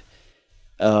believe.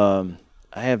 I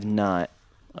have not,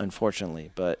 unfortunately,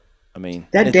 but I mean,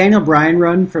 That Daniel Bryan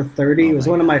run for 30 was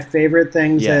one of my favorite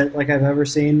things Yeah. that like I've ever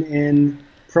seen in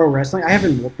pro wrestling. I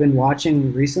haven't been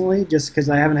watching recently just because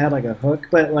I haven't had like a hook,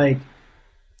 but like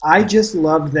I just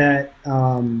loved that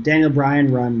Daniel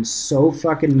Bryan run so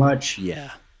fucking much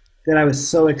yeah. that I was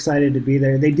so excited to be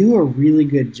there. They do a really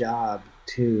good job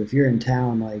too. If you're in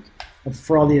town, like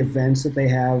for all the events that they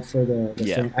have for the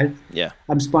thing.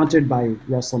 I'm sponsored by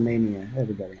WrestleMania.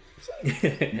 Everybody.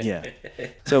 Yeah.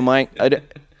 So Mike,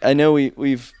 I know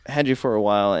we've had you for a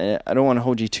while, and I don't want to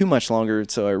hold you too much longer.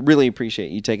 So I really appreciate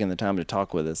you taking the time to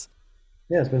talk with us.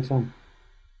 Yeah, it's been fun.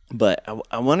 But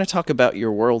I want to talk about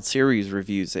your World Series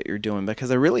reviews that you're doing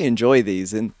because I really enjoy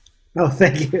these. And oh,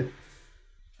 thank you.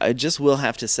 I just will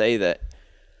have to say that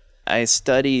I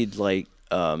studied like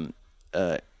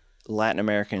Latin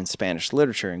American and Spanish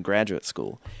literature in graduate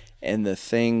school. And the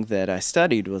thing that I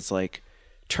studied was like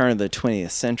turn of the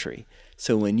 20th century.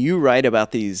 So when you write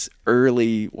about these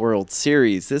early World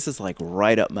Series, this is like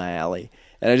right up my alley.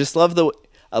 And I just love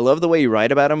the way you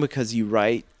write about them because you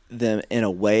write them in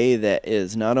a way that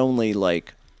is not only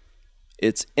like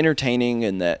it's entertaining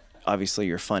and that obviously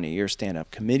you're funny, you're a stand-up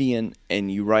comedian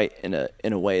and you write in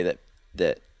a way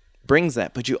that brings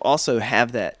that, but you also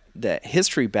have that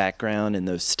history background and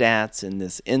those stats and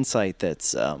this insight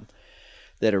that's that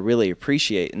I really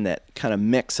appreciate and that kind of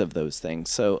mix of those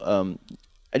things. So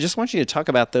I just want you to talk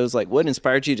about those, like what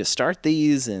inspired you to start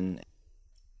these. And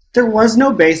there was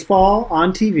no baseball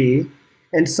on TV.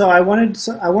 And so I wanted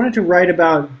to write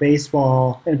about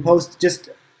baseball and post just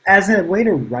as a way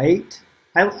to write.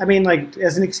 I mean, like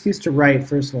as an excuse to write,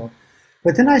 first of all.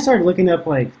 But then I started looking up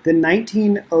like the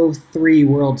 1903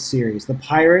 World Series, the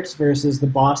Pirates versus the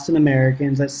Boston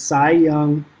Americans. That's Cy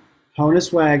Young,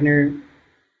 Honus Wagner.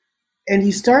 And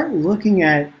you start looking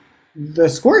at the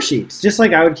score sheets, just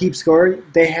like I would keep score.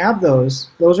 They have those.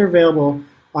 Those are available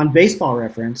on Baseball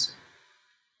Reference.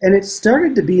 And it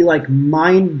started to be like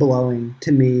mind-blowing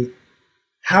to me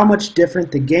how much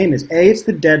different the game is. A, it's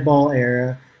the dead ball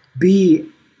era. B,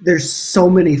 there's so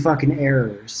many fucking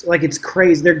errors. Like, it's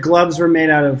crazy. Their gloves were made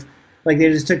out of, like, they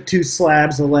just took 2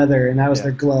 slabs of leather and that was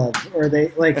their glove. Or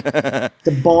they, like,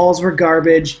 the balls were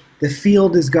garbage. The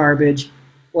field is garbage.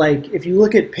 Like, if you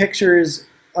look at pictures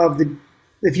of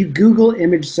if you Google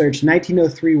image search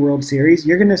 1903 World Series,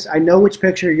 I know which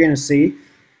picture you're going to see.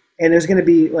 And there's going to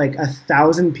be like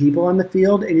 1,000 people on the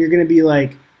field, and you're going to be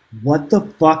like, what the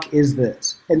fuck is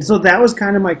this? And so that was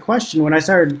kind of my question when I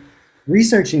started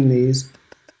researching these.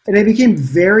 And it became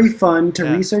very fun to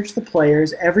research the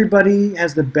players. Everybody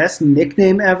has the best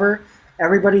nickname ever.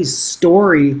 Everybody's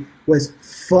story was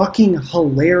fucking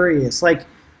hilarious. Like,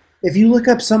 if you look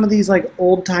up some of these like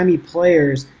old-timey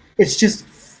players, it's just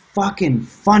fucking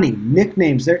funny.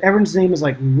 Nicknames. Everyone's name is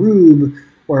like Rube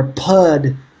or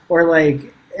Pud or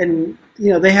like... And,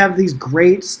 you know, they have these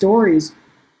great stories.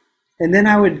 And then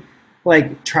I would,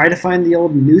 like, try to find the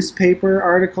old newspaper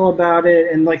article about it.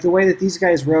 And, like, the way that these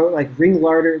guys wrote, like, Ring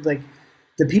Larder, like,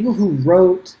 the people who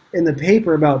wrote in the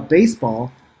paper about baseball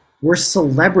were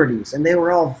celebrities. And they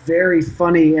were all very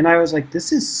funny. And I was like,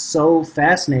 this is so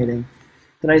fascinating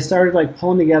that I started, like,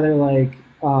 pulling together, like,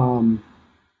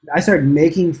 I started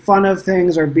making fun of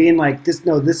things or being like,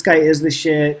 this guy is the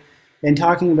shit. And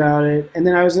talking about it, and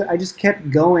then I just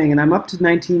kept going, and I'm up to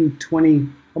 1920.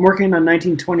 I'm working on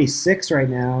 1926 right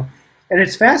now, and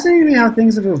it's fascinating to me how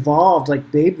things have evolved.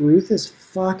 Like Babe Ruth is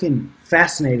fucking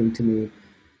fascinating to me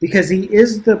because he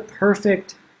is the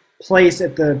perfect place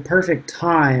at the perfect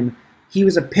time. He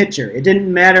was a pitcher. It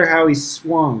didn't matter how he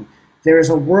swung. There's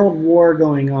a world war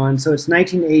going on, so it's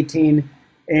 1918,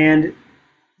 and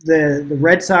the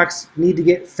Red Sox need to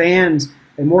get fans,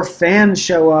 and more fans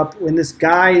show up when this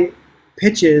guy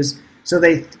pitches, so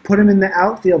they put him in the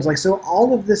outfields. Like, so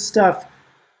all of this stuff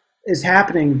is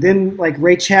happening. Then, like,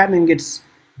 Ray Chapman gets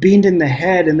beamed in the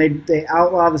head, and they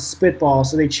outlaw the spitball,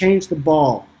 so they change the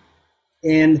ball,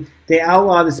 and they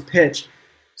outlaw this pitch.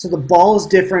 So the ball is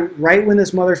different right when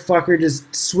this motherfucker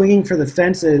just swinging for the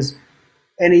fences,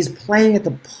 and he's playing at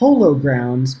the Polo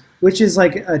Grounds, which is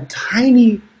like a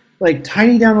tiny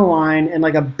down the line and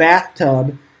like a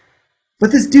bathtub.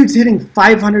 But this dude's hitting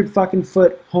 500 fucking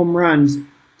foot home runs.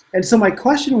 And so my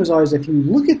question was always, if you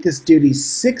look at this dude, he's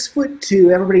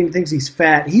 6'2". Everybody thinks he's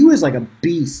fat. He was like a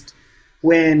beast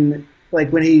when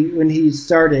he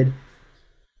started.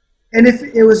 And if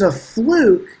it was a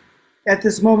fluke at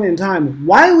this moment in time,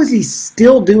 why was he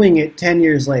still doing it 10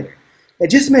 years later? It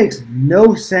just makes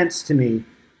no sense to me.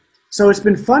 So it's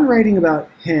been fun writing about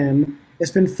him.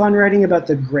 It's been fun writing about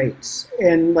the greats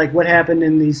and like what happened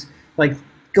in these, like,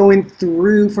 going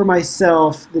through for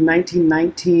myself the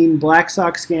 1919 Black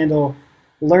Sox scandal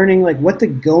learning like what the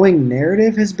going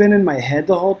narrative has been in my head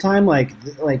the whole time. Like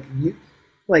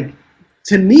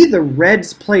to me, the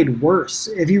Reds played worse.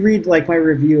 If you read like my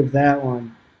review of that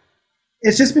one,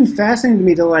 it's just been fascinating to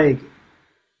me to like,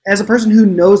 as a person who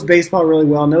knows baseball really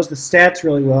well, knows the stats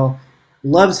really well,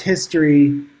 loves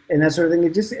history and that sort of thing.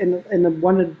 It just and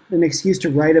wanted an excuse to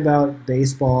write about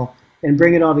baseball and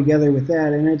bring it all together with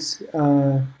that. And it's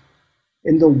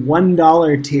in the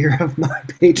 $1 tier of my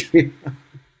Patreon.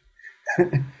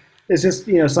 It's just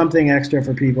something extra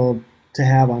for people to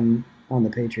have on the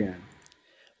Patreon.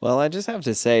 Well, I just have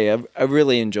to say I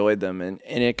really enjoyed them, and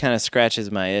it kind of scratches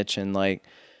my itch in like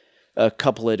a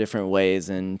couple of different ways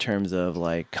in terms of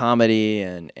like comedy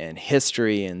and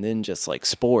history, and then just like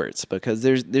sports, because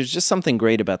there's just something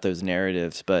great about those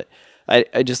narratives. But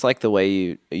I just like the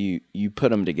way you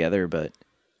put them together. But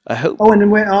I hope. Oh, and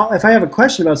then if I have a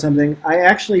question about something, I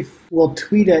actually will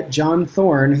tweet at John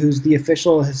Thorne, who's the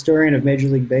official historian of Major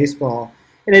League Baseball,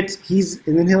 and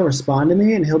then he'll respond to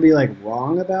me, and he'll be like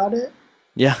wrong about it.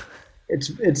 Yeah,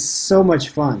 it's so much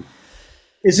fun.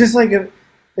 It's just like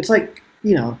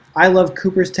I love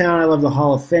Cooperstown. I love the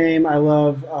Hall of Fame. I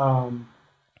love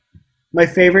my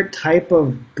favorite type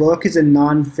of book is a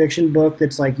nonfiction book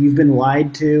that's like you've been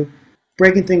lied to.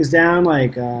 Breaking things down,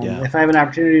 like if I have an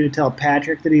opportunity to tell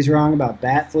Patrick that he's wrong about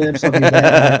bat flips, I'll do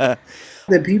that.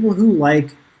 The people who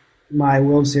like my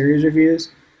World Series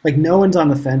reviews, like no one's on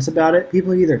the fence about it.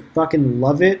 People either fucking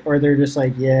love it or they're just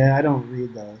like, yeah, I don't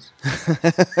read those.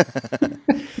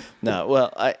 No,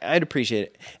 well, I'd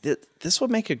appreciate it. This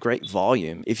would make a great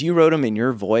volume. If you wrote them in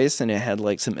your voice and it had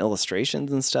like some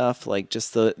illustrations and stuff, like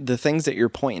just the things that you're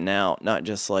pointing out, not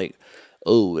just like,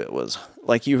 oh, it was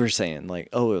like you were saying, like,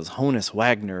 oh, it was Honus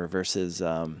Wagner versus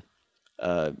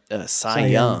Cy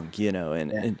Young,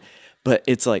 but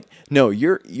it's like, no,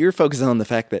 you're focusing on the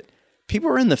fact that people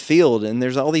are in the field and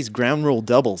there's all these ground rule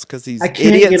doubles because these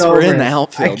idiots were in the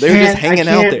outfield. They're just hanging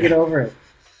out there. I can't get over it.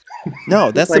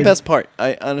 No, that's the best part.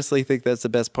 I honestly think that's the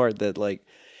best part, that like,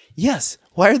 yes,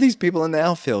 why are these people in the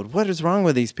outfield? What is wrong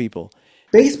with these people?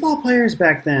 Baseball players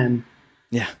back then.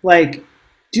 Yeah. Like,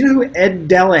 do you know who Ed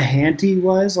Delahanty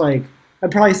was? Like, I'm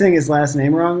probably saying his last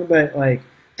name wrong, but like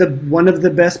one of the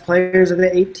best players of the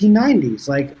 1890s.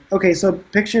 Like, okay, so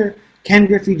picture Ken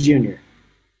Griffey Jr.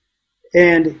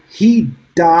 And he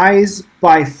dies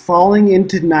by falling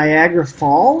into Niagara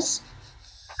Falls.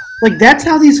 Like, that's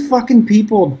how these fucking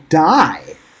people die.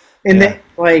 And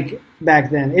like back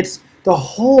then, the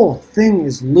whole thing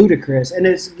is ludicrous, and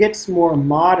it gets more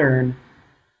modern.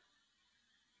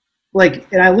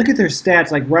 Like, and I look at their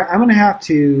stats, like, I'm going to have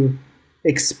to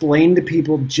explain to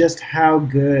people just how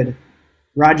good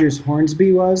Rogers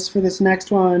Hornsby was for this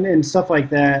next one and stuff like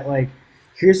that. Like,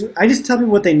 I just tell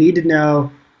people what they need to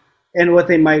know and what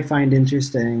they might find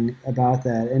interesting about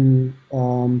that. And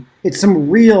it's some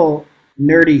real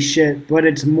nerdy shit, but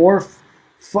it's more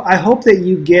I hope that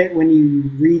you get when you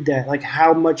read that, like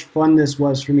how much fun this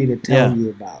was for me to tell you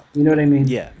about. You know what I mean?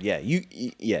 Yeah. You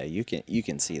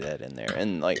can see that in there,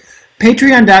 and like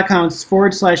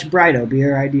Patreon.com/Brido, be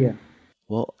your idea.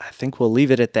 Well, I think we'll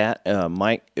leave it at that,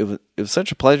 Mike. It was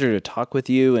such a pleasure to talk with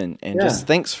you, and just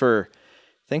thanks for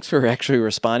actually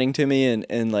responding to me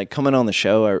and like coming on the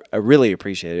show. I really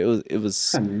appreciate it. It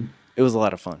was a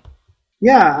lot of fun.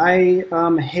 Yeah, I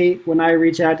hate when I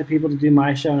reach out to people to do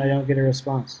my show and I don't get a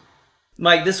response.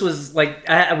 Mike, this was like,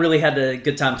 I really had a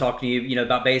good time talking to you,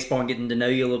 about baseball and getting to know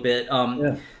you a little bit.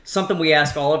 Something we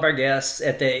ask all of our guests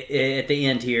at the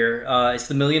end here. It's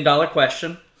the $1 million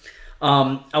question.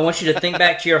 I want you to think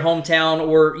back to your hometown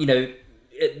or,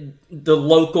 the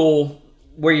local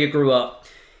where you grew up.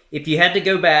 If you had to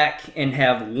go back and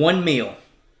have one meal,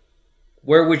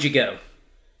 where would you go?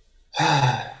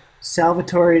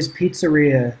 Salvatore's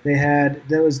Pizzeria.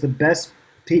 That was the best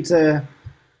pizza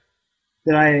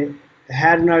that I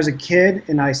had when I was a kid,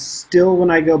 and I still, when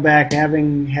I go back,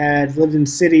 having lived in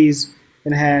cities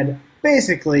and had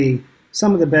basically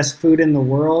some of the best food in the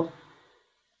world,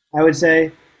 I would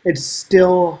say it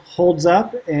still holds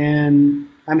up, and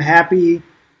I'm happy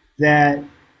that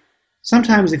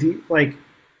sometimes if you, like,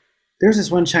 there's this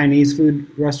one Chinese food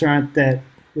restaurant that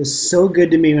was so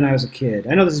good to me when I was a kid.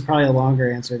 I know this is probably a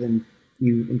longer answer than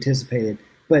you anticipated,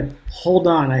 but hold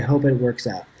on, I hope it works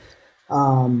out.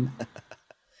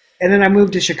 And then I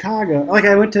moved to Chicago. Like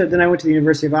I went to the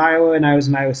University of Iowa, and I was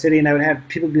in Iowa City, and I would have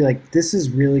people be like, "This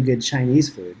is really good Chinese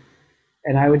food,"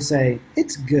 and I would say,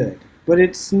 "It's good, but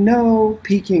it's no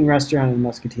Peking restaurant in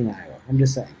Muscatine, Iowa." I'm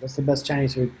just saying that's the best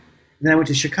Chinese food. And then I went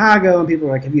to Chicago, and people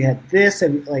were like, "Have you had this?"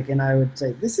 And I would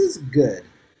say, "This is good,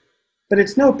 but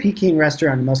it's no Peking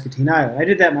restaurant in Muscatine, Iowa." I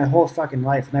did that my whole fucking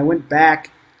life, and I went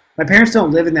back My parents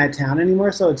don't live in that town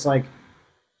anymore, so it's like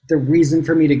the reason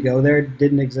for me to go there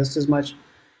didn't exist as much.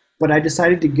 But I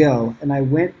decided to go, and I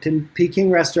went to Peking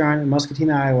Restaurant in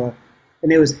Muscatine, Iowa,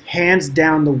 and it was hands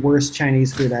down the worst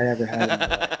Chinese food I'd ever had in my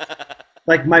life.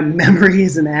 Like, my memory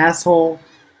is an asshole.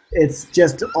 It's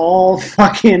just all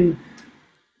fucking,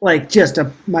 like,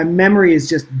 my memory is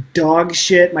just dog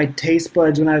shit. My taste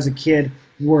buds when I was a kid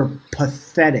were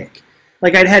pathetic.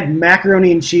 Like, I'd had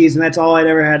macaroni and cheese, and that's all I'd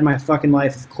ever had in my fucking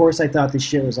life. Of course I thought this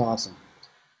shit was awesome.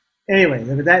 Anyway,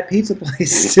 that pizza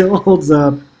place still holds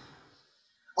up.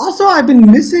 Also, I've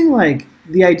been missing, like,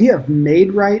 the idea of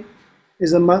made right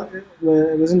was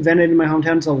invented in my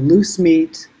hometown. It's a loose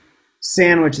meat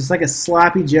sandwich. It's like a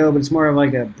sloppy Joe, but it's more of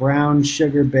like a brown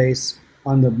sugar base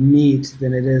on the meat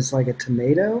than it is like a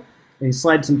tomato. And you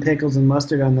slide some pickles and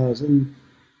mustard on those. And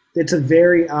it's a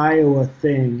very Iowa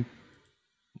thing.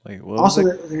 Wait, what was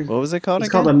it called?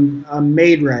 It's called a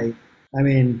made right. I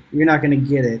mean, you're not going to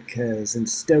get it because in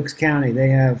Stokes County they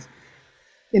have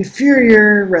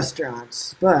inferior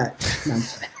restaurants. But no, I'm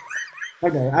sorry.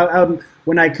 Okay,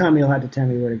 when I come, you'll have to tell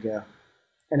me where to go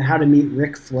and how to meet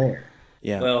Ric Flair.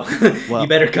 Yeah. Well, you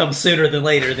better come sooner than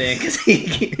later then, because he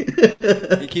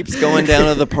keeps going down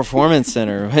to the performance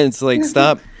center. It's like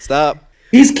stop.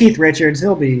 He's Keith Richards.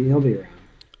 He'll be around.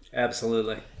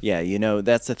 Absolutely. Yeah,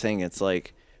 that's the thing. It's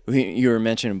like you were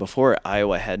mentioning before,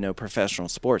 Iowa had no professional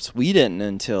sports. We didn't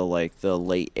until like the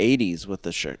late 80s with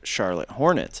the Charlotte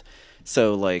Hornets.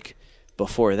 So like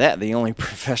before that, the only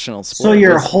professional sport. So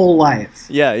your whole life.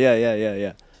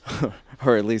 Yeah.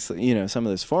 Or at least, some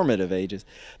of those formative ages.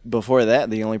 Before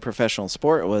that, the only professional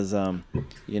sport was,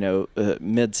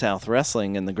 Mid-South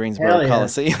Wrestling in the Greensboro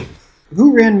Coliseum.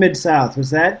 Who ran Mid-South? Was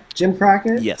that Jim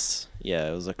Crockett? Yes.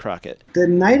 Yeah, it was a Crockett. The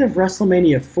night of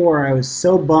WrestleMania 4, I was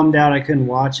so bummed out I couldn't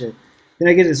watch it. Then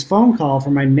I get this phone call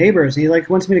from my neighbors. He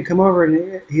wants me to come over,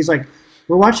 and he's like,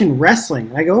 we're watching wrestling.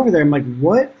 And I go over there. I'm like,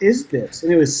 what is this?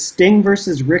 And it was Sting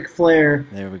versus Ric Flair.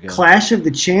 There we go. Clash of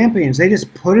the Champions. They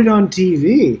just put it on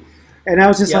TV. And I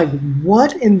was just like,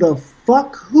 what in the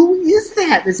fuck? Who is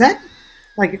that? Who is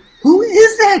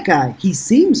that guy? He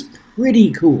seems pretty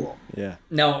cool. Yeah.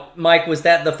 Now, Mike, was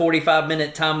that the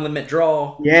 45-minute time limit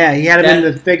draw? Yeah, he had him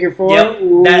in the figure four. Yep,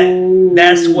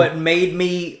 that's what made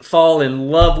me fall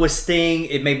in love with Sting.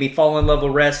 It made me fall in love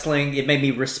with wrestling. It made me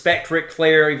respect Ric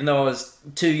Flair, even though I was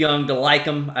too young to like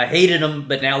him. I hated him,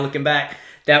 but now looking back,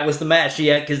 that was the match,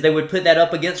 because they would put that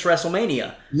up against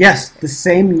WrestleMania. Yes, the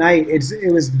same night.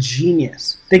 It was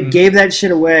genius. They gave that shit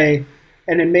away,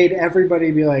 and it made everybody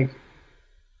be like,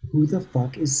 who the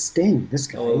fuck is Sting? This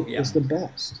guy is the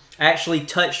best. I actually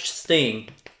touched Sting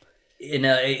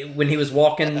when he was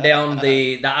walking down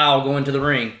the aisle going to the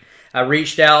ring. I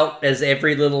reached out as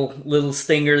every little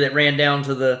stinger that ran down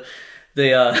to the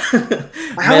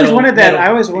I always wanted that. I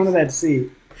always wanted that seat.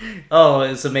 Oh,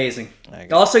 it's amazing. I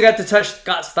also got to touch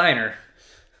Scott Steiner,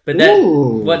 but that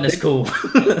wasn't as cool.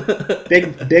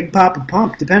 big Papa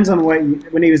Pump. Depends on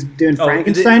when he was doing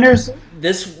Frankensteiners.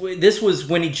 This was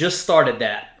when he just started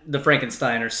the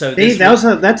Frankensteiner. So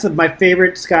that's my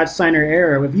favorite Scott Steiner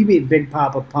era. If you meet Big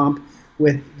Papa Pump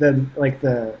with the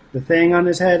thing on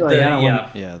his head, the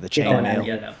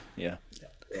chainmail. Yeah.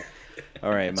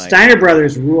 All right, Mike. Steiner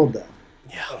Brothers ruled though.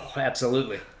 Yeah,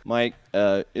 absolutely. Mike,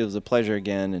 it was a pleasure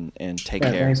again, and take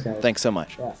care. Thanks, guys. Thanks so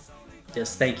much. Yeah.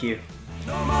 Yes, thank you.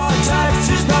 No more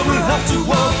taxis, now we'll have to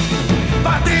walk.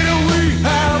 But didn't we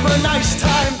have a nice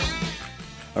time?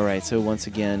 All right, so once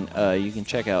again, you can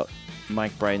check out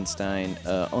Mike Bridenstine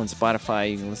on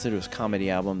Spotify. You can listen to his comedy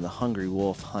album, The Hungry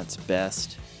Wolf Hunts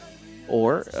Best,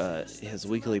 or his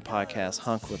weekly podcast,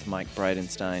 Hunk with Mike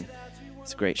Bridenstine.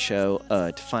 It's a great show.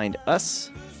 To find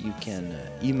us, you can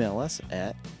email us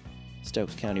at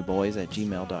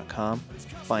StokesCountyBoys@gmail.com.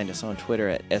 Find us on Twitter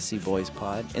at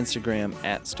SCBoysPod, Instagram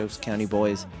at Stokes County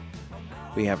Boys.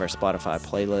 We have our Spotify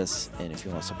playlist, and if you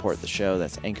want to support the show,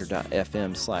 that's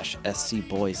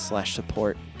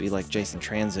anchor.fm/scboys/support. Be like Jason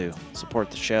Tranzu. Support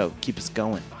the show. Keep us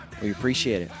going. We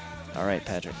appreciate it. All right,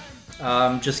 Patrick.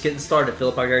 Just getting started,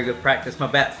 Philip. I gotta go practice my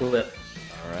bat flip.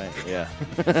 All right, yeah.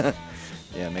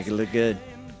 Yeah, make it look good.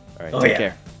 All right, take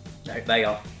care. All right, bye,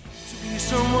 y'all. To be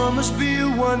someone must be a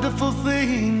wonderful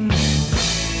thing.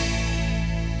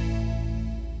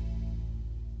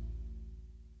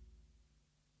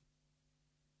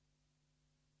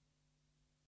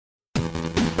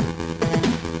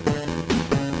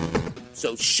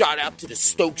 So shout out to the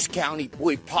Stokes County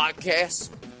Boy Podcast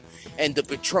and the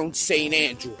Patron St.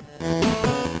 Andrew.